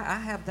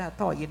 I have that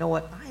thought, you know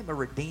what? I am a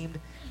redeemed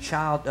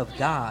child of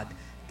God.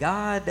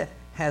 God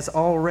has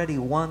already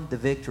won the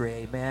victory,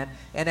 amen?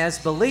 And as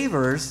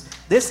believers,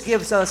 this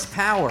gives us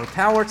power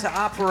to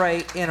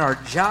operate in our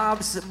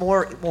jobs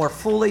more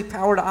fully,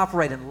 power to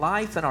operate in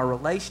life and our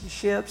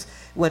relationships.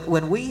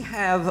 When we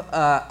have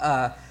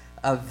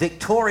a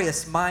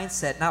victorious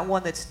mindset, not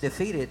one that's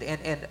defeated.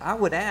 And I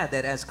would add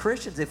that as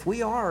Christians, if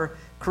we are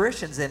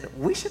Christians, then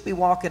we should be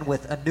walking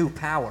with a new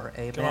power,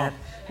 amen?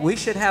 We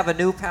should have a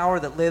new power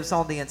that lives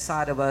on the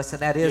inside of us,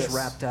 and that is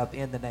wrapped up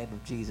in the name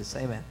of Jesus,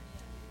 amen.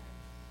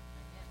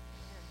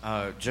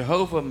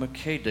 Jehovah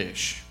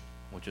Makadesh,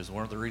 which is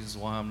one of the reasons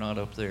why I'm not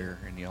up there,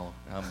 and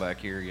I'm back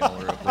here,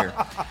 y'all are up there.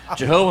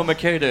 Jehovah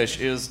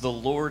Makadesh is the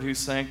Lord who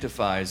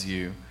sanctifies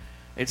you.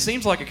 It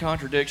seems like a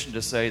contradiction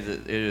to say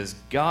that it is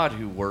God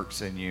who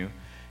works in you,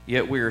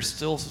 yet we are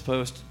still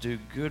supposed to do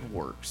good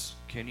works.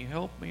 Can you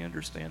help me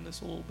understand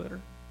this a little better?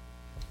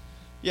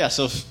 Yeah,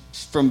 so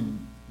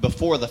from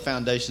before the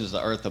foundations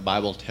of the earth, the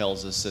Bible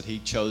tells us that He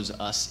chose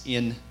us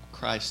in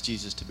Christ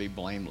Jesus to be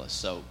blameless.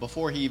 So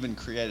before He even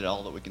created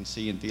all that we can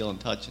see and feel and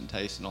touch and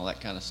taste and all that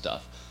kind of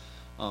stuff,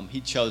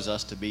 He chose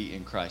us to be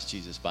in Christ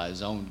Jesus by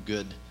His own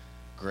good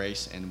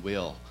grace and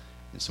will.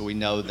 And so we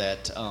know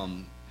that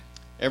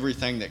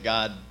everything that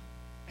God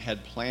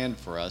had planned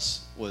for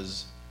us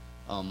was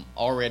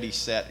already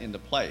set into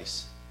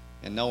place.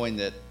 And knowing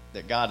that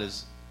God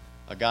is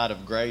a God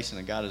of grace, and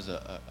a God is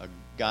a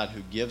God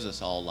who gives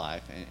us all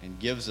life and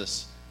gives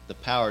us the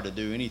power to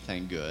do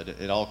anything good.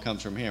 It all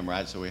comes from Him,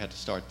 right? So we have to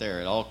start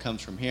there. It all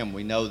comes from Him.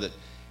 We know that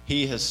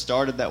He has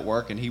started that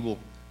work, and He will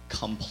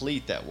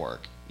complete that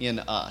work in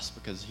us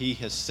because He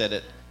has set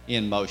it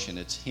in motion.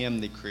 It's Him,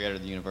 the creator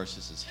of the universe.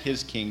 This is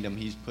His kingdom.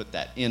 He's put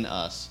that in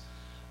us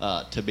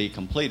to be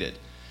completed.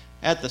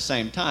 At the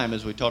same time,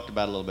 as we talked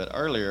about a little bit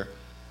earlier,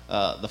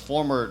 the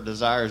former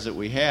desires that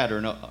we had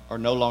are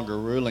no longer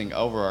ruling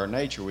over our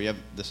nature. We have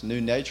this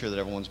new nature that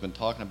everyone's been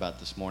talking about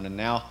this morning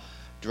now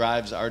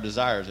drives our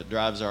desires. It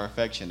drives our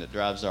affection. It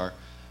drives our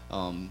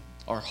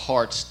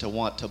hearts to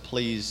want to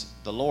please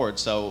the Lord.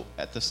 So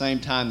at the same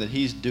time that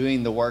He's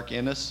doing the work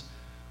in us,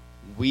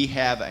 we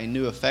have a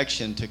new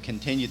affection to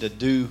continue to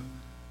do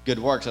good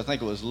works. I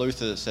think it was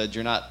Luther that said,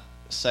 you're not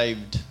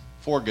saved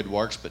for good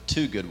works, but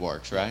to good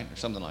works, right? Or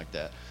something like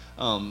that.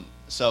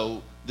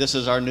 So this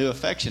is our new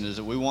affection, is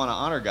that we want to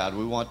honor God.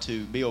 We want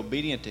to be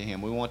obedient to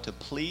Him. We want to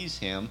please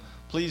Him,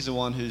 please the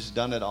one who's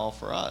done it all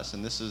for us.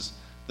 And this is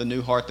the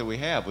new heart that we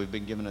have. We've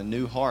been given a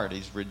new heart.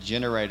 He's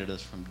regenerated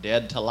us from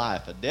dead to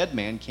life. A dead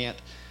man can't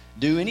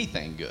do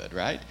anything good,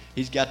 right?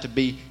 He's got to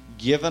be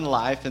given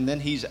life, and then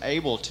he's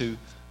able to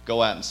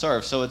go out and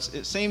serve. So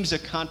it seems a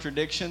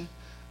contradiction,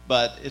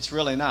 but it's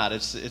really not.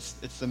 It's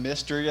the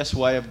mysterious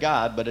way of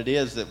God, but it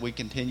is that we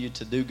continue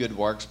to do good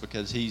works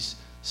because he's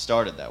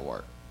started that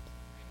work.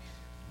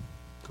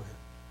 Go ahead.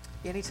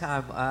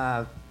 Anytime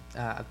I've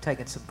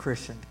taken some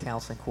Christian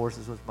counseling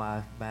courses with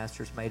my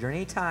master's major.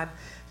 Anytime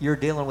you're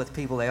dealing with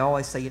people, they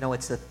always say,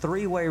 it's a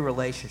three-way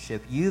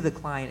relationship, you, the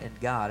client, and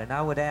God. And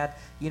I would add,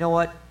 you know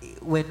what,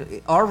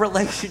 when our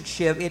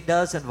relationship, it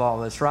does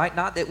involve us, right?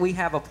 Not that we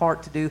have a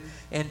part to do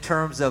in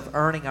terms of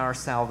earning our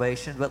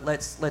salvation, but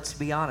let's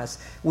be honest.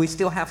 We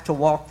still have to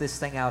walk this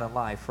thing out in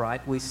life,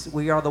 right?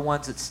 We are the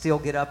ones that still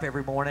get up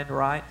every morning,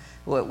 right?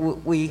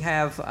 We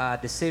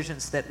have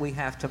decisions that we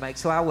have to make.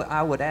 So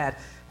I would add,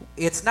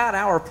 it's not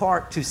our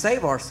part to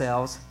save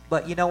ourselves,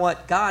 but you know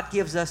what? God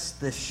gives us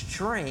the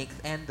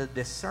strength and the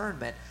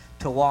discernment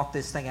to walk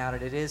this thing out,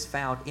 and it is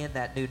found in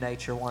that new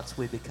nature once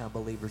we become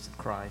believers in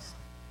Christ.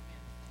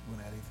 You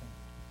want to add anything?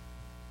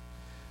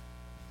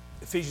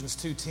 Ephesians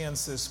 2:10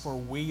 says, "For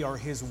we are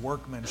his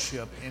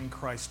workmanship in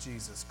Christ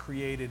Jesus,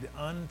 created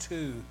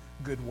unto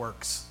good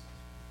works,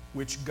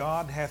 which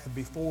God hath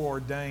before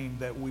ordained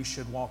that we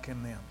should walk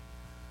in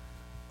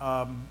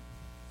them."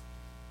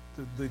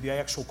 The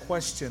actual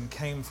question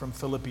came from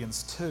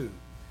Philippians 2.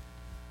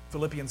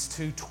 Philippians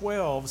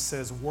 2:12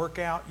 says, "Work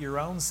out your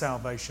own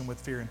salvation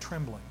with fear and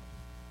trembling."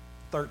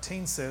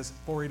 13 says,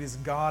 "For it is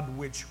God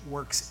which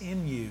works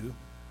in you,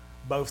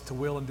 both to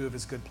will and do of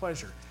his good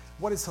pleasure."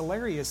 What is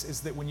hilarious is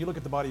that when you look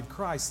at the body of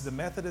Christ, the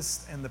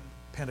Methodists and the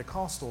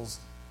Pentecostals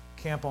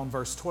camp on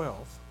verse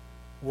 12,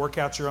 "Work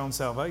out your own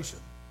salvation."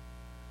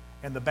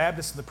 And the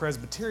Baptists and the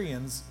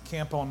Presbyterians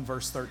camp on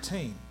verse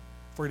 13,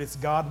 "For it is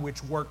God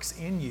which works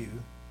in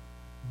you,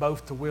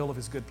 both to will of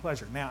his good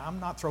pleasure." Now, I'm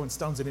not throwing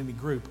stones at any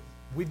group.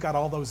 We've got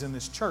all those in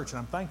this church, and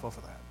I'm thankful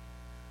for that.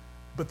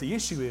 But the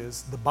issue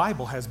is the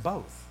Bible has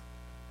both.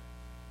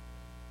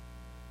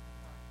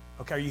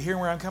 Okay, are you hearing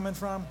where I'm coming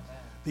from?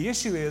 The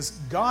issue is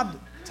God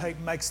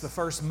makes the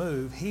first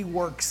move. He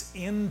works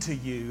into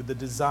you the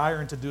desire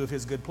and to do of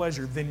his good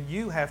pleasure. Then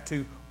you have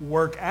to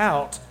work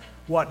out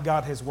what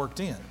God has worked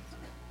in.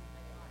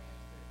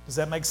 Does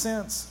that make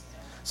sense?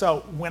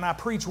 So when I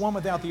preach one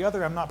without the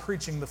other, I'm not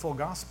preaching the full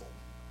gospel.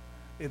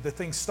 The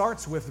thing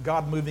starts with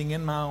God moving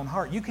in my own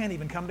heart. You can't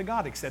even come to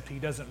God except he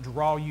doesn't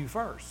draw you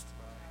first.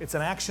 It's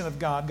an action of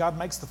God. God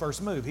makes the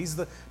first move. He's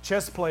the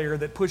chess player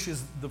that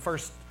pushes the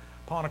first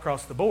pawn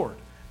across the board.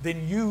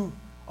 Then you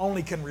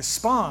only can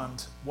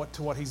respond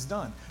to what he's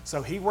done.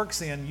 So he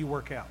works in, you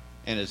work out.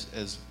 And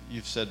as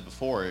you've said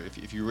before,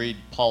 if you read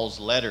Paul's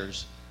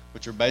letters,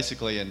 which are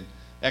basically an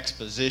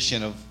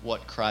exposition of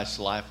what Christ's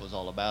life was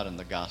all about in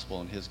the gospel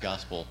and his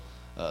gospel,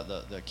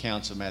 the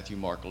accounts of Matthew,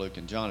 Mark, Luke,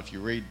 and John, if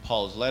you read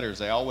Paul's letters,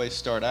 they always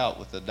start out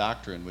with the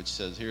doctrine which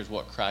says, here's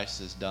what Christ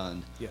has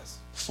done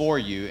for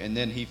you, and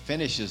then he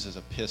finishes his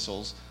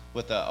epistles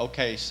with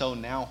okay, so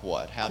now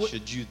what? How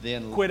should you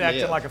then quit live?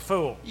 Acting like a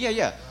fool.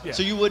 Yeah.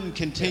 So you wouldn't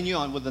continue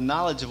on with the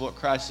knowledge of what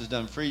Christ has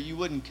done for you. You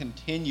wouldn't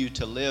continue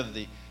to live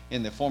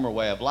in the former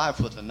way of life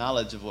with the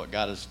knowledge of what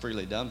God has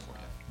freely done for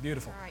you.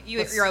 Beautiful. Right.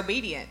 You're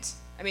obedient.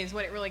 I mean, it's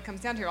what it really comes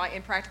down to, like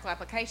in practical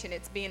application.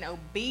 It's being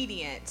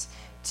obedient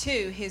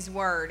to his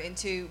word and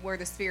to where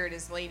the Spirit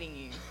is leading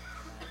you.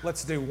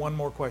 Let's do one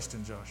more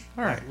question, Josh.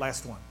 All right.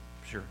 Last one.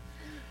 Sure.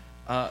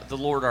 The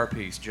Lord our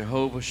peace,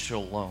 Jehovah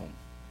Shalom.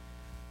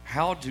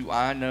 How do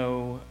I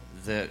know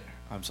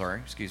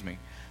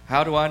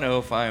How do I know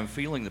if I am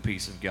feeling the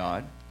peace of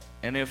God?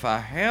 And if I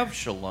have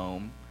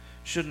shalom,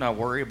 shouldn't I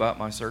worry about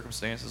my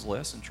circumstances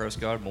less and trust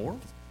God more?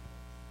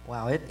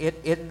 Wow,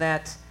 isn't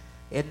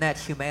that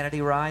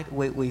humanity, right?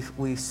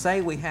 We say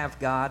we have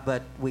God,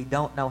 but we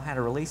don't know how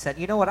to release that.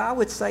 You know what? I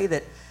would say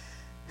that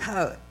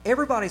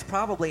everybody's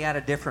probably at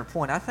a different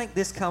point. I think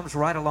this comes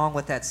right along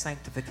with that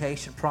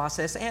sanctification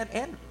process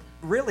and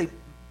really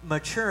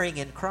maturing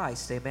in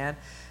Christ. Amen.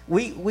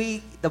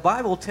 The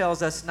Bible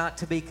tells us not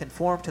to be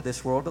conformed to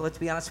this world, but let's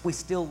be honest, we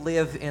still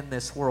live in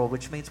this world,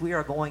 which means we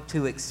are going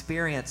to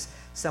experience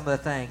some of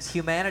the things.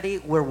 Humanity,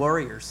 we're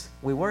worriers.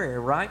 We worry,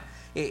 right?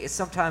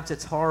 Sometimes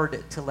it's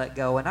hard to let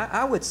go. And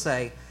I would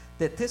say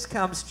that this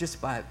comes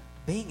just by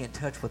being in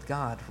touch with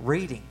God,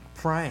 reading,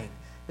 praying,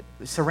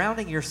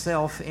 surrounding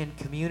yourself in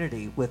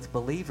community with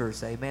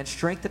believers, amen,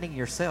 strengthening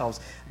yourselves,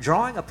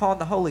 drawing upon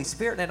the Holy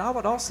Spirit. And I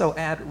would also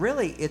add,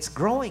 really, it's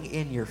growing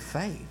in your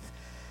faith.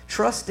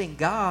 Trusting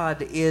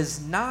God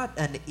is not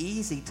an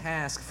easy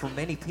task for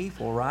many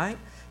people, right?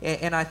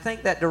 And I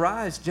think that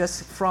derives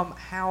just from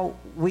how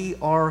we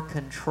are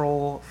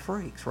control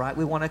freaks, right?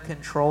 We want to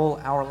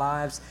control our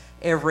lives,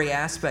 every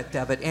aspect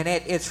of it. And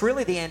it's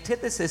really the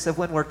antithesis of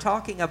when we're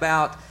talking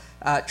about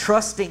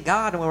trusting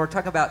God and when we're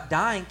talking about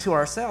dying to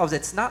ourselves.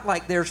 It's not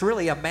like there's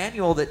really a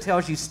manual that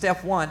tells you,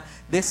 step one,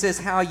 this is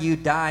how you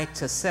die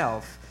to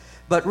self.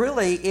 But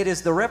really, it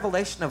is the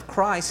revelation of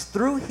Christ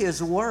through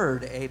His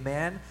Word,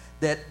 amen,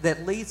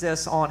 that leads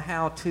us on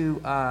how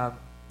to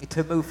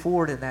move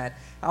forward in that.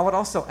 I would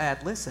also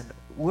add, listen,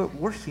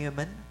 we're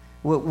human.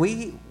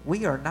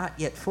 we are not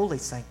yet fully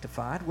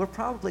sanctified. We're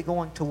probably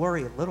going to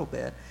worry a little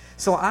bit.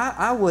 So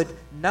I would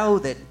know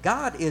that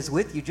God is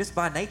with you just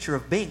by nature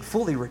of being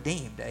fully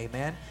redeemed.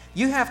 Amen.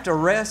 You have to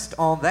rest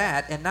on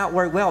that and not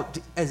worry, well,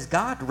 is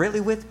God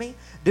really with me?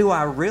 Do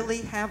I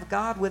really have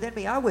God within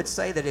me? I would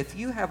say that if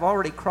you have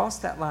already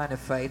crossed that line of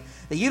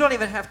faith, that you don't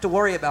even have to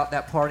worry about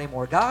that part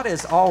anymore. God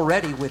is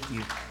already with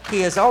you.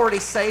 He has already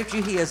saved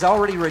you. He has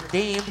already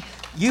redeemed.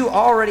 You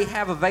already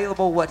have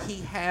available what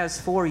He has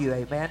for you,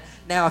 amen?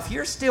 Now, if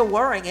you're still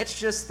worrying, it's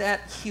just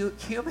that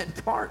human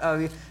part of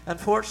you,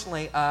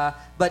 unfortunately.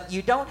 But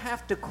you don't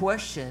have to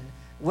question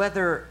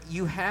whether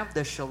you have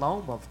the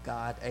shalom of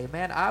God,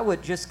 amen? I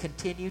would just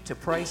continue to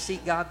pray,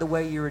 seek God the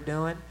way you were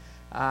doing,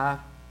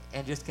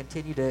 and just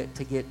continue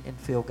to get and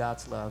feel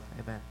God's love,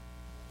 amen.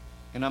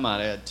 And I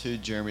might add, too,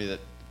 Jeremy, that,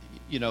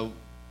 you know,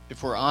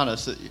 if we're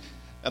honest,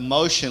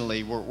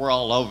 emotionally, we're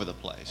all over the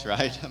place,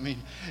 right? I mean,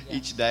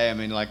 each day, I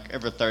mean, like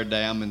every third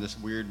day, I'm in this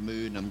weird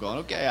mood, and I'm going,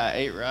 okay, I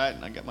ate right,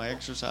 and I got my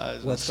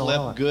exercise, and I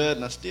slept good,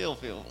 and I still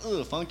feel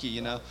funky,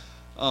 you know.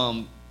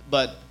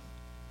 But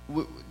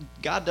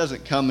God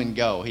doesn't come and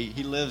go.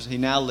 He lives. He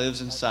now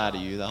lives inside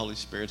of you. The Holy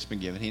Spirit's been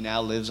given. He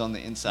now lives on the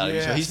inside of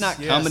you. So He's not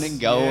coming and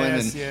going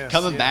and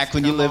coming back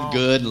when you live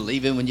good and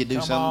leaving when you do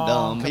something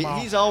dumb.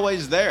 He's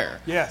always there.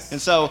 Yes. And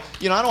so,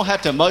 you know, I don't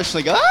have to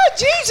emotionally go,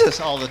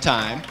 Jesus, all the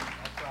time.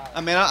 I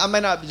mean, I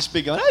may not just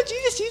be going,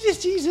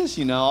 Jesus,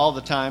 you know, all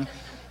the time.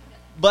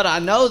 But I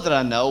know that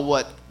I know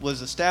what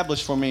was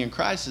established for me in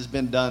Christ has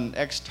been done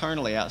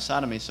externally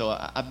outside of me. So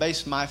I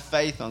base my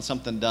faith on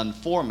something done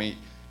for me.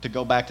 To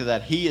go back to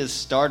that, He has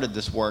started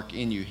this work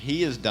in you.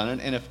 He has done it.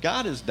 And if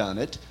God has done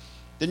it,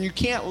 then you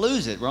can't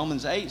lose it.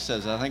 Romans 8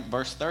 says, I think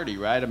verse 30,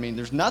 right? I mean,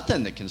 there's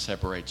nothing that can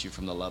separate you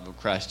from the love of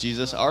Christ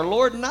Jesus, our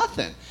Lord,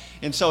 nothing.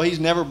 And so He's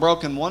never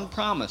broken one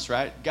promise,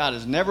 right? God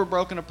has never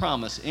broken a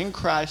promise. In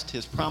Christ,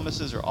 His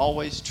promises are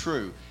always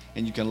true,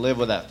 and you can live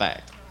with that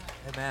fact.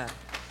 Amen.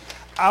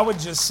 I would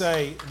just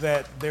say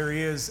that there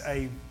is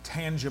a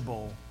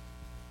tangible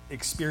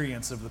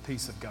experience of the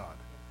peace of God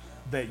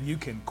that you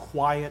can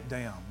quiet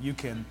down. You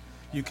can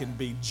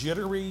be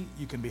jittery,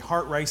 you can be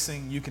heart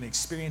racing, you can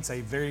experience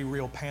a very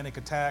real panic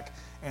attack,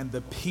 and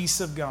the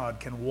peace of God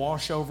can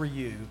wash over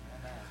you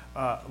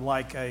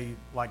like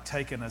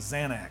taking a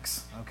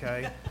Xanax,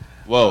 okay?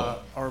 Whoa.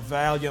 Or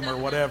Valium or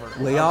whatever.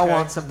 We all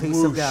want some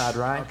peace of God,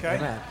 right?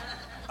 Okay.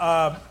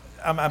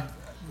 Amen.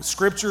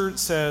 Scripture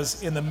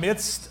says, in the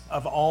midst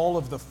of all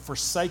of the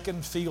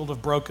forsaken field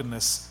of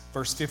brokenness,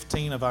 verse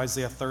 15 of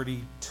Isaiah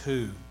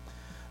 32,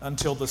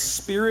 until the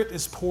Spirit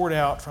is poured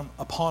out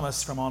upon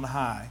us from on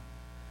high,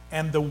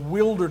 and the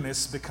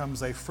wilderness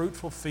becomes a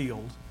fruitful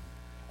field,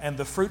 and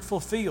the fruitful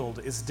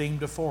field is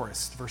deemed a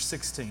forest. Verse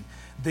 16,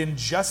 then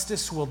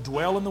justice will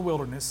dwell in the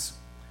wilderness,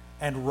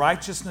 and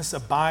righteousness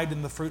abide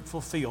in the fruitful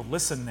field.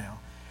 Listen now.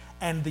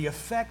 And the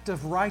effect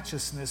of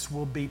righteousness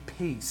will be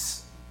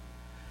peace,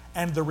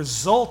 and the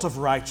result of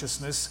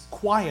righteousness,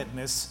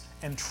 quietness,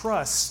 and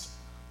trust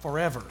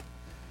forever.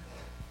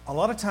 A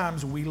lot of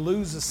times we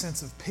lose a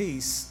sense of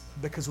peace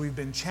because we've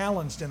been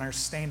challenged in our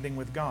standing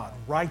with God.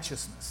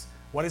 Righteousness.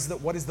 What does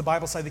the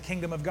Bible say the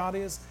kingdom of God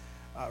is?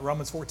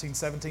 Romans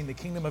 14:17, the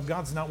kingdom of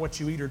God is not what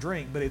you eat or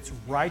drink, but it's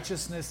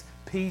righteousness,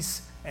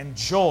 peace, and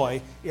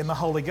joy in the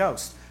Holy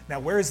Ghost. Now,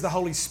 where is the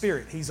Holy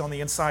Spirit? He's on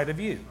the inside of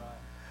you.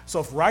 So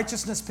if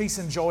righteousness, peace,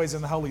 and joy is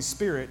in the Holy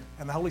Spirit,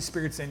 and the Holy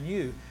Spirit's in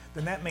you,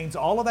 then that means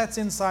all of that's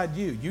inside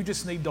you. You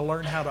just need to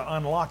learn how to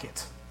unlock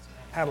it,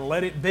 how to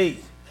let it be.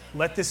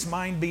 Let this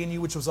mind be in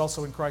you, which was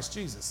also in Christ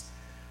Jesus.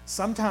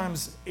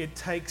 Sometimes it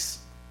takes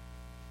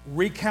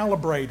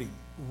recalibrating,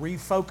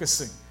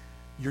 refocusing.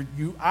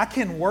 I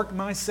can work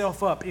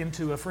myself up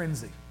into a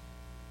frenzy.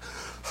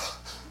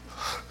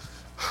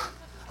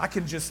 I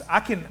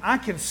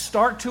can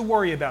start to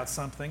worry about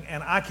something,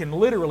 and I can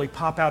literally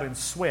pop out in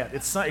sweat.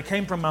 It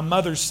came from my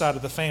mother's side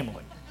of the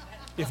family.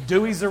 If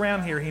Dewey's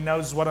around here, he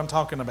knows what I'm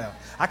talking about.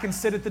 I can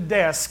sit at the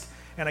desk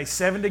in a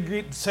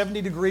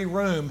 70-degree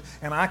room,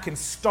 and I can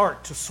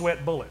start to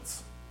sweat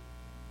bullets.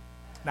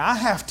 Now, I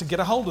have to get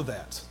a hold of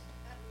that.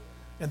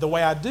 And the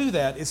way I do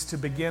that is to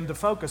begin to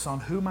focus on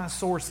who my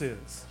source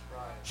is.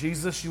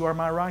 Jesus, you are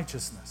my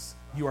righteousness.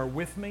 You are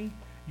with me.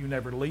 You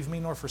never leave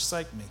me nor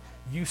forsake me.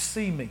 You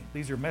see me.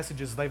 These are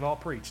messages they've all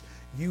preached.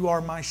 You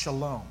are my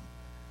shalom.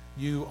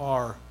 You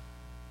are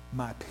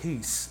my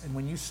peace. And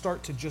when you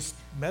start to just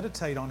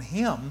meditate on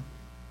Him,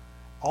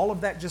 all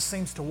of that just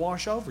seems to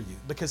wash over you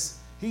because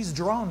He's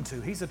drawn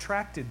to, He's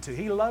attracted to,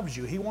 He loves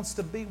you, He wants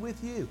to be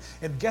with you.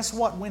 And guess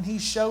what? When He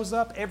shows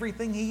up,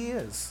 everything He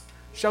is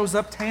shows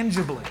up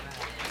tangibly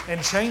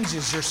and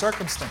changes your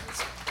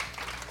circumstance.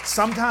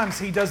 Sometimes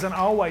He doesn't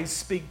always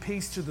speak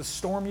peace to the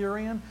storm you're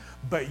in,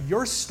 but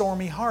your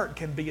stormy heart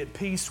can be at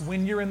peace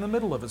when you're in the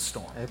middle of a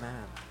storm.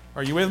 Amen.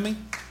 Are you with me?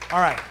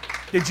 All right.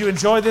 Did you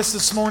enjoy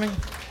this morning?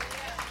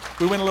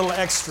 We went a little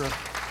extra.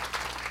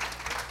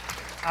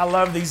 I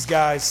love these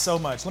guys so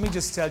much. Let me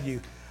just tell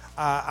you,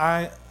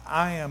 I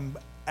am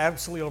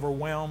absolutely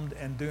overwhelmed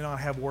and do not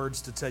have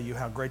words to tell you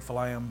how grateful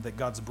I am that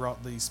God's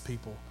brought these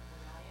people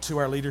to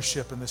our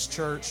leadership in this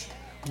church.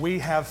 We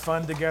have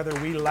fun together.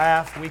 We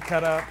laugh. We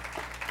cut up.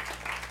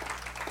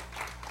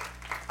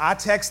 I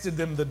texted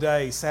them the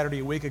day, Saturday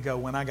a week ago,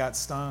 when I got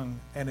stung,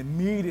 and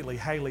immediately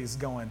Haley's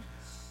going,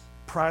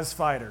 prize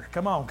fighter.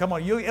 Come on.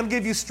 It'll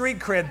give you street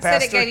cred, I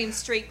Pastor. said it gave him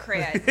street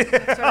cred.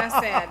 That's what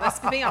I said. Let's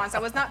be honest. I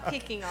was not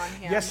picking on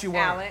him, Yes, you were.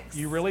 Alex.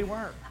 You really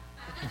were.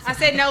 I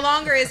said no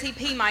longer is he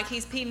P. Mike,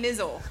 he's P.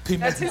 Mizzle. P.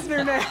 That's his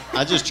new name.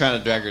 I'm just trying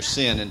to drag her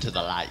sin into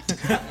the light.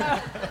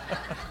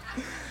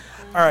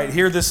 All right,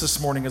 hear this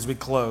morning as we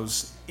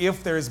close.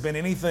 If there's been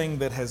anything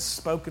that has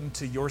spoken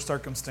to your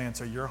circumstance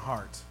or your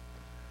heart,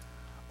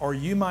 or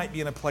you might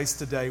be in a place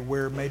today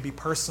where maybe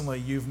personally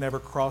you've never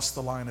crossed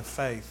the line of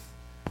faith,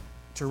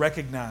 to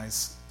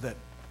recognize that,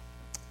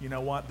 you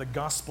know what, the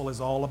gospel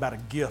is all about a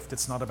gift.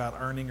 It's not about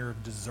earning or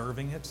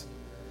deserving it.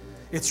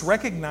 It's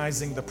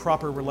recognizing the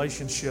proper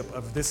relationship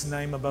of this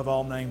name above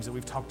all names that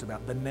we've talked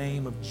about, the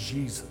name of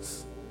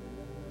Jesus.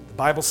 The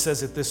Bible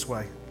says it this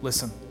way.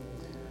 Listen.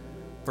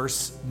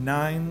 Verse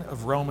 9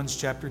 of Romans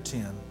chapter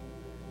 10.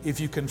 If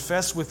you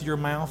confess with your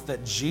mouth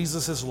that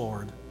Jesus is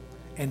Lord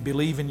and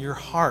believe in your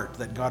heart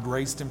that God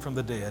raised him from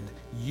the dead,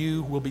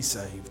 you will be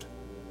saved.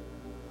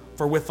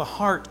 For with the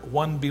heart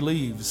one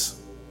believes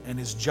and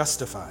is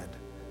justified,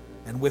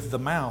 and with the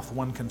mouth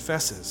one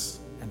confesses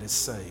and is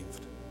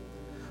saved.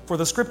 For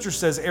the scripture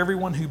says,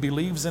 everyone who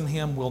believes in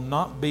him will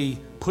not be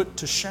put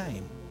to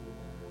shame.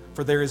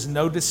 For there is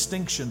no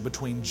distinction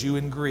between Jew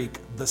and Greek.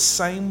 The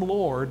same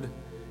Lord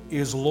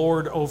is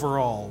Lord over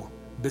all,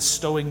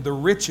 bestowing the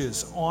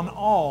riches on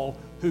all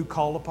who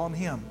call upon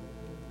him.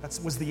 That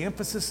was the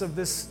emphasis of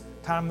this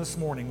time this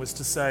morning, was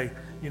to say,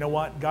 you know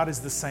what? God is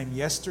the same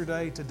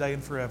yesterday, today,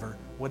 and forever.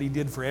 What he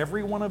did for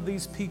every one of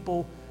these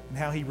people and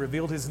how he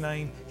revealed his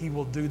name, he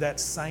will do that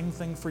same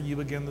thing for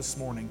you again this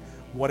morning,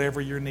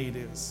 whatever your need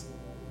is.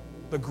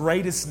 The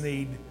greatest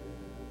need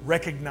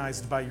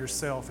recognized by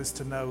yourself is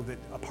to know that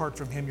apart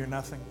from him, you're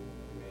nothing.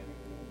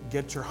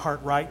 Get your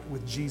heart right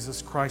with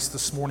Jesus Christ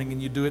this morning,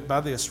 and you do it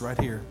by this right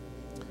here.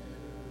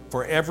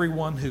 For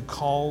everyone who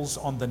calls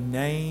on the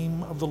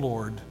name of the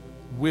Lord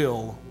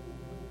will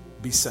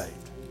be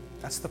saved.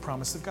 That's the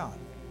promise of God.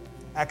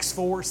 Acts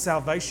 4,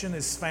 salvation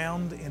is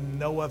found in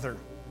no other.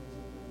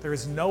 There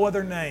is no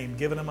other name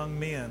given among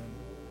men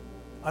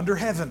under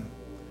heaven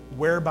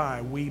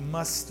whereby we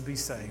must be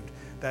saved.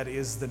 That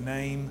is the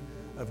name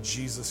of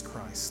Jesus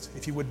Christ.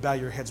 If you would bow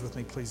your heads with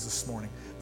me, please, this morning.